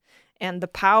do and the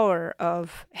power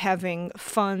of having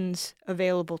funds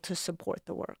available to support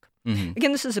the work. Mm-hmm.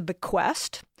 Again, this is a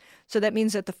bequest, so that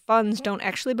means that the funds don't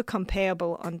actually become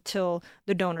payable until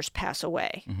the donors pass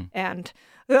away. Mm-hmm. And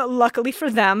luckily for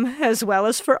them, as well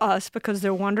as for us, because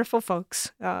they're wonderful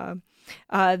folks,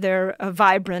 they're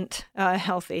vibrant,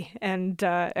 healthy, and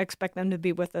expect them to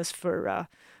be with us for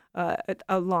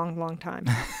a long, long time.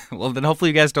 Well, then hopefully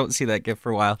you guys don't see that gift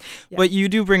for a while. Yeah. But you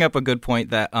do bring up a good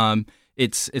point that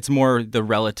it's more the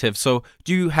relative. So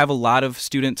do you have a lot of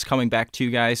students coming back to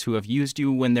you guys who have used you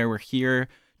when they were here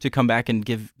to come back and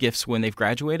give gifts when they've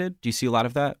graduated? Do you see a lot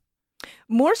of that?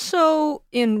 More so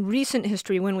in recent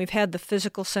history when we've had the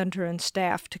physical center and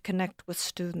staff to connect with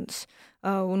students.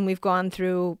 When we've gone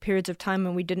through periods of time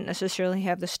when we didn't necessarily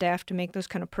have the staff to make those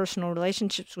kind of personal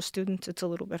relationships with students, it was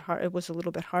a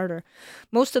little bit harder.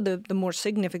 Most of the more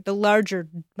significant, the larger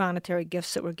monetary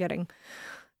gifts that we're getting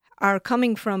are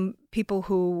coming from people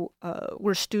who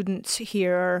were students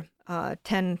here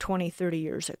 10, 20, 30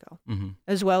 years ago, mm-hmm.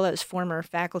 as well as former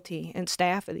faculty and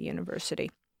staff at the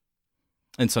university.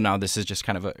 And so now this is just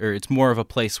it's more of a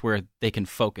place where they can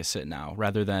focus it now,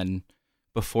 rather than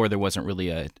before there wasn't really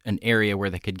an area where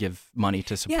they could give money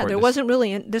to support.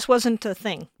 Yeah, this wasn't a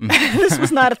thing. This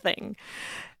was not a thing.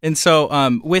 And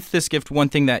so with this gift, one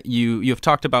thing that you have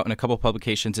talked about in a couple of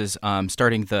publications is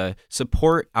starting the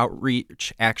Support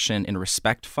Outreach Action and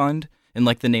Respect Fund. And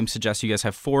like the name suggests, you guys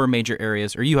have four major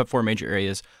areas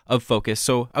of focus.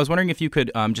 So I was wondering if you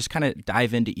could just kind of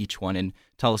dive into each one and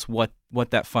tell us what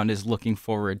that fund is looking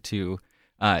forward to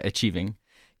achieving.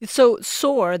 So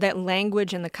SOAR, that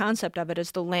language and the concept of it,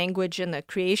 is the language and the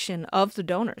creation of the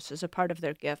donors as a part of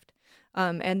their gift.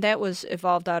 And that was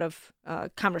evolved out of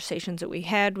conversations that we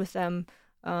had with them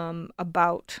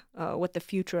about what the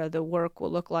future of the work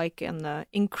will look like and the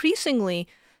increasingly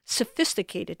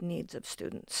sophisticated needs of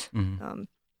students. Mm-hmm.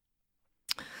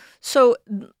 So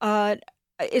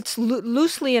it's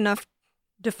loosely enough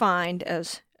defined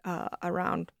as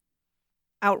around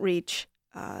outreach,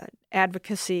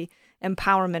 advocacy,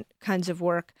 empowerment kinds of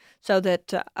work, so that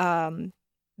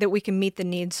that we can meet the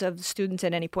needs of the students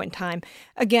at any point in time.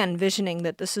 Again, visioning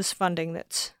that this is funding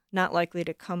that's not likely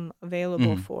to come available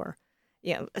mm-hmm. for,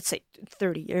 let's say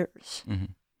 30 years. Mm-hmm.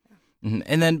 Mm-hmm.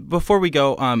 And then before we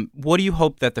go, what do you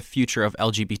hope that the future of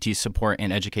LGBT support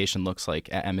and education looks like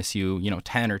at MSU,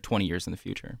 10 or 20 years in the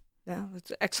future? Yeah,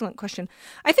 that's an excellent question.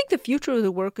 I think the future of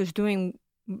the work is doing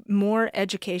more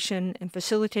education and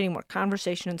facilitating more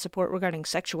conversation and support regarding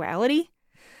sexuality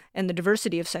and the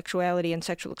diversity of sexuality and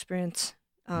sexual experience,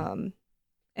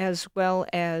 as well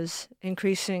as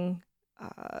increasing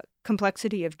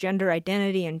complexity of gender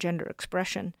identity and gender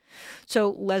expression.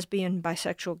 So lesbian,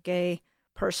 bisexual, gay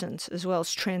persons, as well as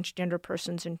transgender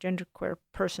persons and genderqueer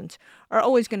persons, are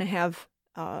always going to have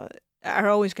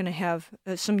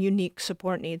some unique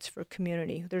support needs for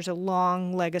community. There's a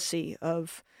long legacy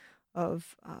of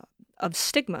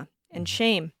stigma and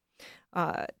shame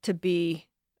to be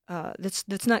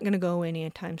that's not going to go away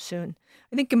anytime soon.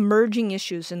 I think emerging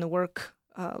issues in the work,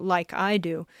 like I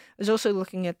do, is also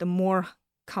looking at the more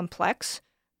complex,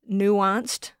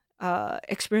 nuanced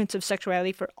experience of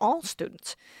sexuality for all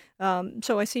students.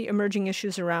 So I see emerging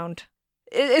issues around.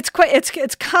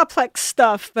 It's complex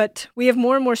stuff, but we have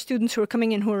more and more students who are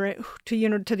coming in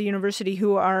to the university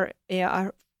who are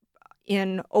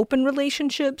in open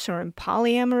relationships or in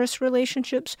polyamorous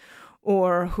relationships,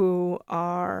 or who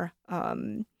are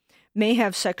may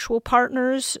have sexual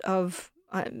partners of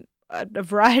a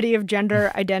variety of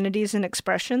gender identities and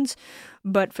expressions,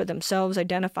 but for themselves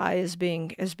identify as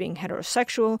being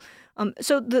heterosexual.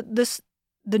 So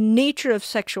the nature of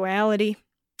sexuality,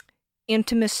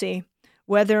 intimacy,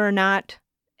 whether or not,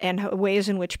 and ways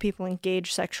in which people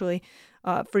engage sexually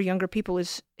for younger people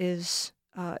is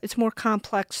it's more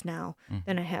complex now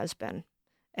than it has been.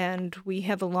 And we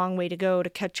have a long way to go to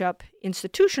catch up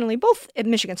institutionally, both at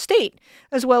Michigan State,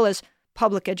 as well as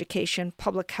public education,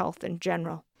 public health in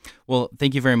general. Well,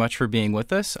 thank you very much for being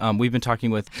with us. We've been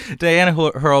talking with Diana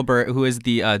Hurlburt, who is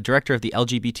the director of the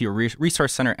LGBT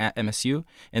Resource Center at MSU,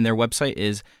 and their website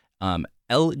is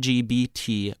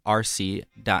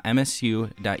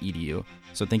lgbtrc.msu.edu.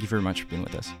 So thank you very much for being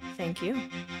with us. Thank you.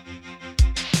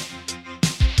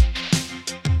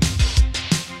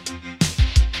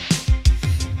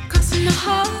 In the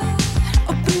heart,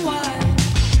 open wide.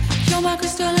 You're my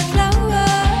crystalline flower.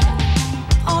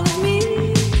 All of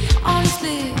me,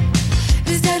 honestly,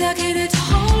 is dedicated to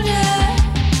hold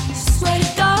it. Swear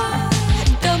to God,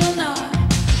 double knot.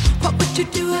 What would you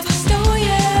do if I stole you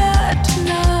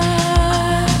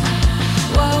tonight?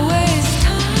 Why waste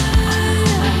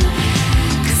time?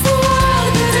 'Cause the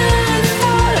world isn't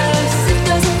for us. It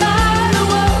doesn't matter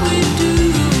what we do.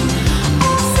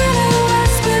 All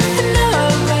silhouettes with the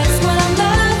numbers.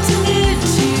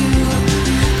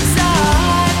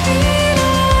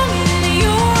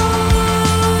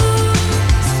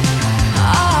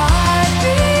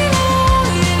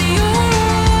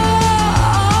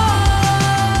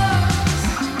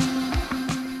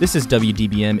 This is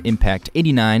WDBM Impact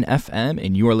 89 FM,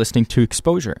 and you are listening to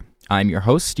Exposure. I'm your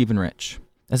host, Stephen Rich.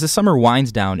 As the summer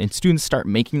winds down and students start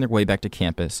making their way back to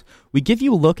campus, we give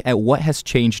you a look at what has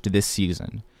changed this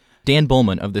season. Dan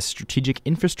Bullman of the Strategic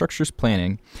Infrastructures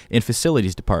Planning and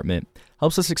Facilities Department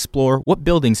helps us explore what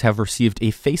buildings have received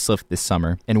a facelift this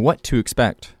summer and what to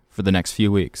expect for the next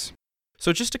few weeks.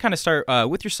 So just to kind of start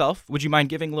with yourself, would you mind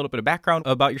giving a little bit of background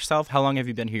about yourself? How long have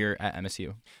you been here at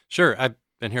MSU? Sure. I've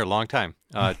been here a long time,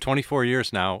 24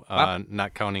 years now, wow.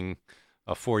 Not counting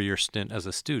a 4-year stint as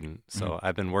a student. So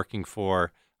I've been working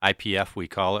for IPF, we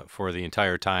call it, for the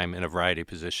entire time in a variety of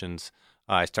positions.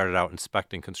 I started out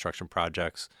inspecting construction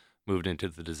projects, moved into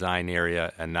the design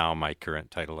area, and now my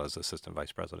current title is Assistant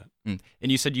Vice President. And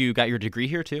you said you got your degree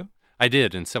here too? I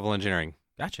did, in civil engineering.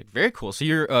 Gotcha. Very cool. So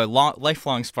you're a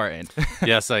lifelong Spartan.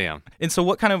 Yes, I am. And so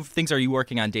what kind of things are you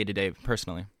working on day to day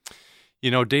personally?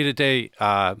 Day to day,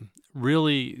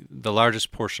 really, the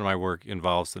largest portion of my work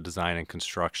involves the design and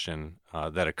construction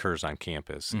that occurs on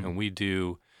campus. And we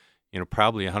do,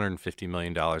 probably $150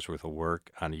 million worth of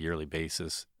work on a yearly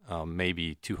basis,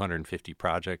 maybe 250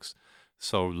 projects.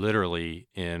 So literally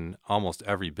in almost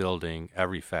every building,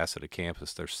 every facet of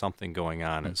campus, there's something going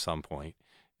on at some point.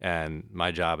 And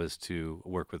my job is to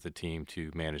work with the team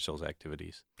to manage those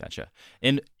activities. Gotcha.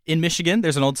 And in Michigan,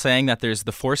 there's an old saying that there's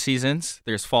the 4 seasons.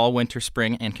 There's fall, winter,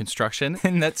 spring, and construction.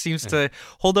 And that seems to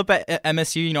hold up at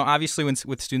MSU. Obviously,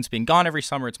 with students being gone every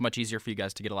summer, it's much easier for you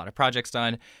guys to get a lot of projects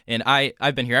done. And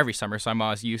I've been here every summer, so I'm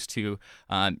always used to,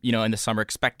 in the summer,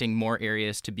 expecting more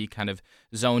areas to be kind of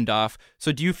zoned off.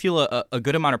 So do you feel a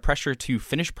good amount of pressure to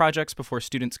finish projects before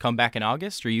students come back in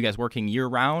August? Or are you guys working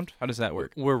year-round? How does that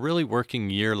work? We're really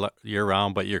working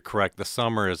year-round, but you're correct. The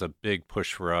summer is a big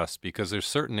push for us because there's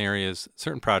certain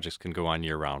projects can go on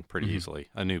year-round pretty easily.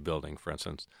 A new building, for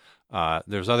instance.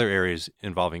 There's other areas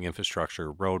involving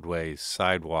infrastructure, roadways,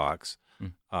 sidewalks,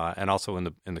 and also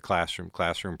in the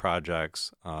classroom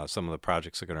projects. Some of the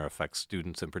projects are going to affect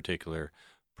students in particular.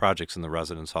 Projects in the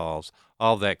residence halls,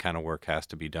 all that kind of work has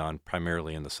to be done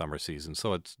primarily in the summer season.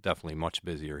 So it's definitely much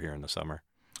busier here in the summer.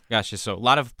 Gotcha. So a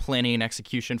lot of planning and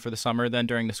execution for the summer then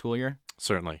during the school year?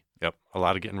 Certainly. Yep. A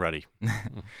lot of getting ready.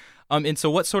 And so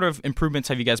what sort of improvements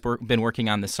have you guys been working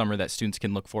on this summer that students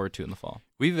can look forward to in the fall?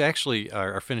 We've actually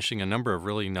are finishing a number of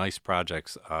really nice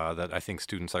projects that I think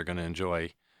students are going to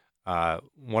enjoy.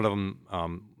 One of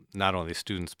them, not only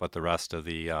students but the rest of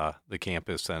the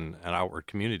campus and outward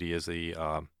community, is the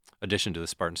addition to the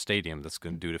Spartan Stadium that's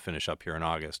due to finish up here in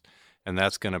August, and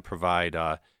that's going to provide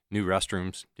new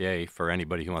restrooms, yay, for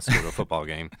anybody who wants to go to a football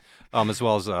game, as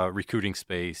well as recruiting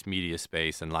space, media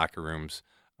space, and locker rooms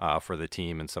for the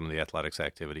team and some of the athletics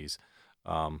activities.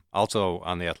 Also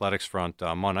on the athletics front,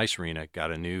 Munn Ice Arena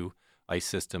got a new ice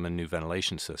system and new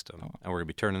ventilation system, and we're going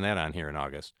to be turning that on here in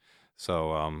August.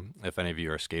 So if any of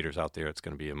you are skaters out there, it's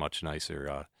going to be a much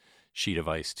nicer sheet of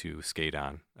ice to skate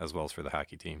on, as well as for the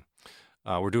hockey team.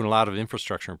 We're doing a lot of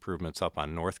infrastructure improvements up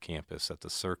on North Campus at the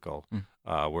Circle,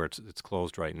 where it's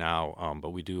closed right now. But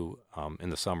we do,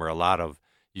 in the summer, a lot of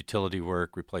utility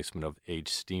work, replacement of aged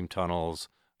steam tunnels,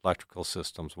 electrical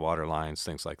systems, water lines,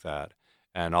 things like that.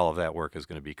 And all of that work is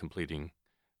going to be completing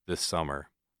this summer.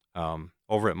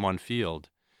 Over at Munn Field,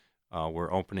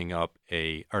 we're opening up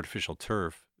a artificial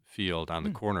turf field on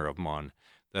the corner of Munn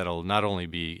that'll not only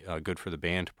be good for the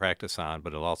band to practice on,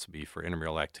 but it'll also be for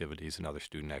intramural activities and other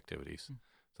student activities.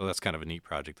 So that's kind of a neat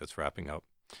project that's wrapping up.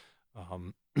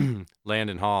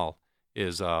 Landon Hall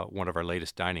is one of our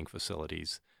latest dining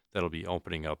facilities that'll be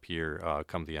opening up here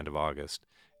come the end of August.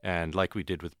 And like we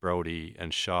did with Brody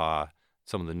and Shaw,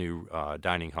 some of the new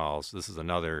dining halls, this is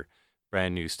another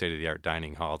brand new state-of-the-art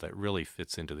dining hall that really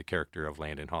fits into the character of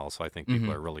Landon Hall. So I think people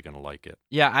are really going to like it.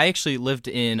 Yeah, I actually lived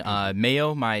in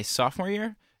Mayo my sophomore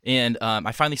year, and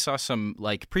I finally saw some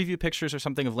like preview pictures or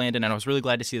something of Landon, and I was really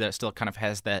glad to see that it still kind of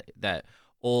has that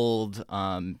old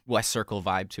West Circle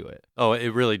vibe to it. Oh, it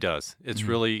really does. It's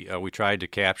really we tried to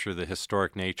capture the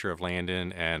historic nature of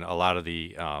Landon, and a lot of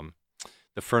the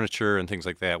furniture and things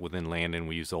like that within Landon.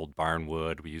 We use old barn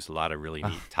wood. We use a lot of really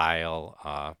neat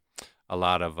tile. A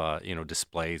lot of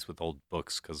displays with old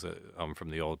books because from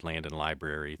the old Landon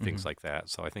Library, things like that.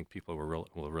 So I think people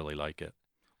will really like it.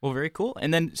 Well, very cool.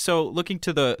 And then, so looking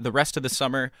to the rest of the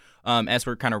summer, as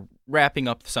we're kind of wrapping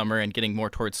up the summer and getting more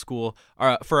towards school,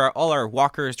 for all our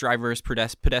walkers, drivers,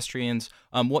 pedestrians,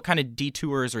 what kind of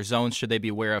detours or zones should they be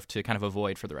aware of to kind of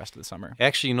avoid for the rest of the summer?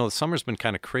 Actually, the summer's been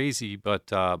kind of crazy, but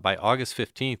by August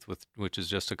 15th, which is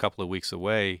just a couple of weeks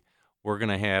away, we're going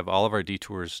to have all of our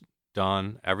detours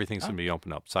done. Everything's going to be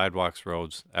opened up. Sidewalks,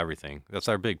 roads, everything. That's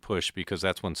our big push because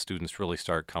that's when students really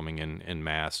start coming in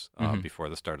mass before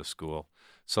the start of school.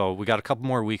 So we got a couple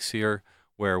more weeks here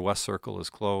where West Circle is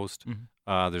closed.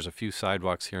 There's a few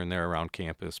sidewalks here and there around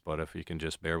campus, but if you can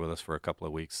just bear with us for a couple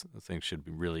of weeks, things should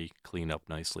be really clean up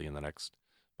nicely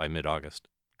by mid-August.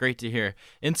 Great to hear.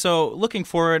 And so looking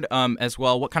forward as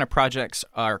well, what kind of projects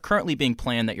are currently being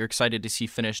planned that you're excited to see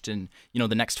finished in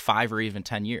the next 5 or even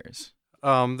 10 years?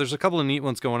 There's a couple of neat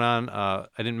ones going on. I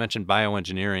didn't mention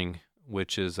bioengineering,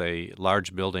 which is a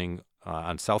large building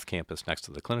on South Campus next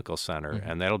to the Clinical Center,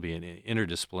 and that'll be an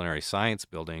interdisciplinary science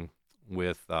building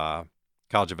with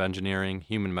College of Engineering,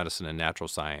 Human Medicine, and Natural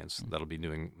Science. That'll be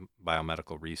doing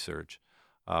biomedical research.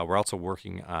 We're also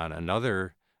working on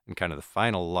another and kind of the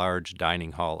final large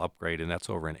dining hall upgrade, and that's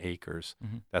over in Acres.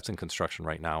 That's in construction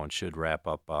right now and should wrap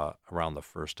up around the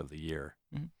first of the year.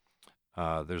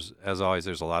 There's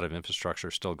a lot of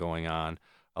infrastructure still going on,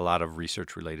 a lot of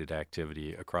research-related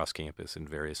activity across campus in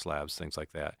various labs, things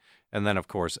like that. And then, of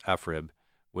course, FRIB,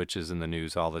 which is in the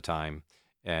news all the time,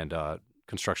 and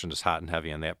construction is hot and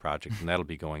heavy on that project, and that'll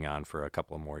be going on for a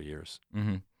couple of more years.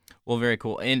 Well, very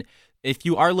cool. And if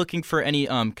you are looking for any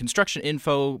construction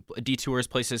info, detours,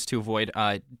 places to avoid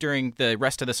during the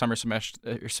rest of the summer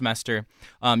semester,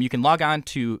 you can log on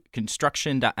to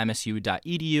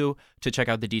construction.msu.edu to check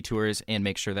out the detours and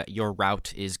make sure that your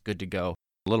route is good to go.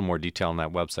 A little more detail on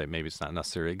that website, maybe it's not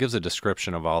necessary. It gives a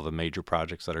description of all the major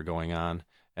projects that are going on,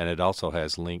 and it also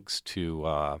has links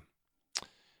to,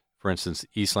 for instance,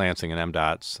 East Lansing and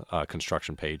MDOT's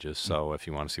construction pages, so if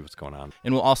you want to see what's going on.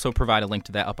 And we'll also provide a link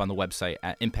to that up on the website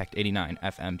at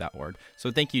impact89fm.org. So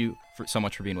thank you so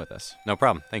much for being with us. No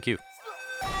problem. Thank you.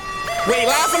 We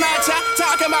laughing at ya,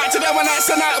 talking about you doing this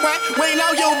and that way. We know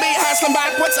you be hustling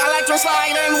backwards, electro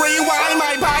slide and rewind.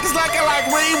 My pockets looking like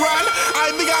rerun.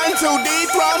 I begun to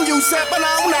dethrone you, sipping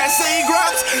on that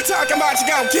Seagrams. Talking about you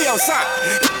gon' kill son.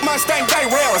 Must think they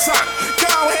real son. Go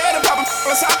ahead and pop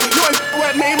a son. You ain't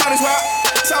with me, might as well.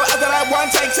 So after that one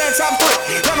take 10 times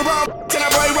 3. Run around till that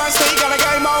boy run speed. Got a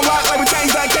game on lock like we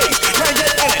changed that keys. Can't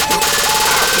get in it.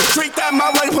 Treat that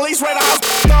mouth like the police raid a house.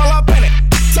 All up in it.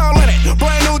 It's all in it.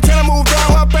 Brand new tenant moved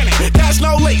all up in it. That's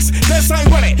no lease. This ain't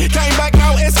with it. Came back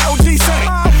now, it's OG Senate.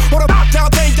 What the fuck y'all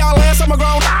think y'all is? I'm a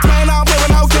grown man out here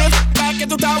with no kids. Back in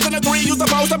 2003, used to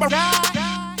post up a.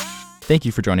 Thank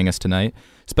you for joining us tonight.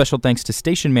 Special thanks to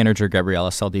Station Manager Gabriela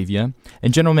Saldivia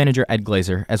and General Manager Ed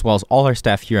Glazer, as well as all our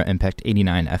staff here at Impact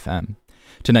 89 FM.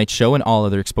 Tonight's show and all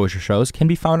other exposure shows can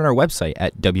be found on our website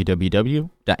at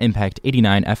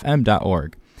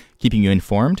www.impact89fm.org. Keeping you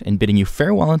informed and bidding you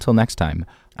farewell until next time.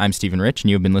 I'm Stephen Rich,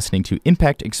 and you have been listening to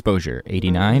Impact Exposure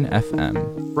 89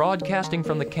 FM. Broadcasting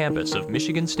from the campus of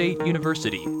Michigan State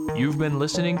University, you've been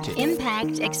listening to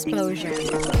Impact Exposure.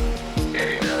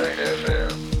 89.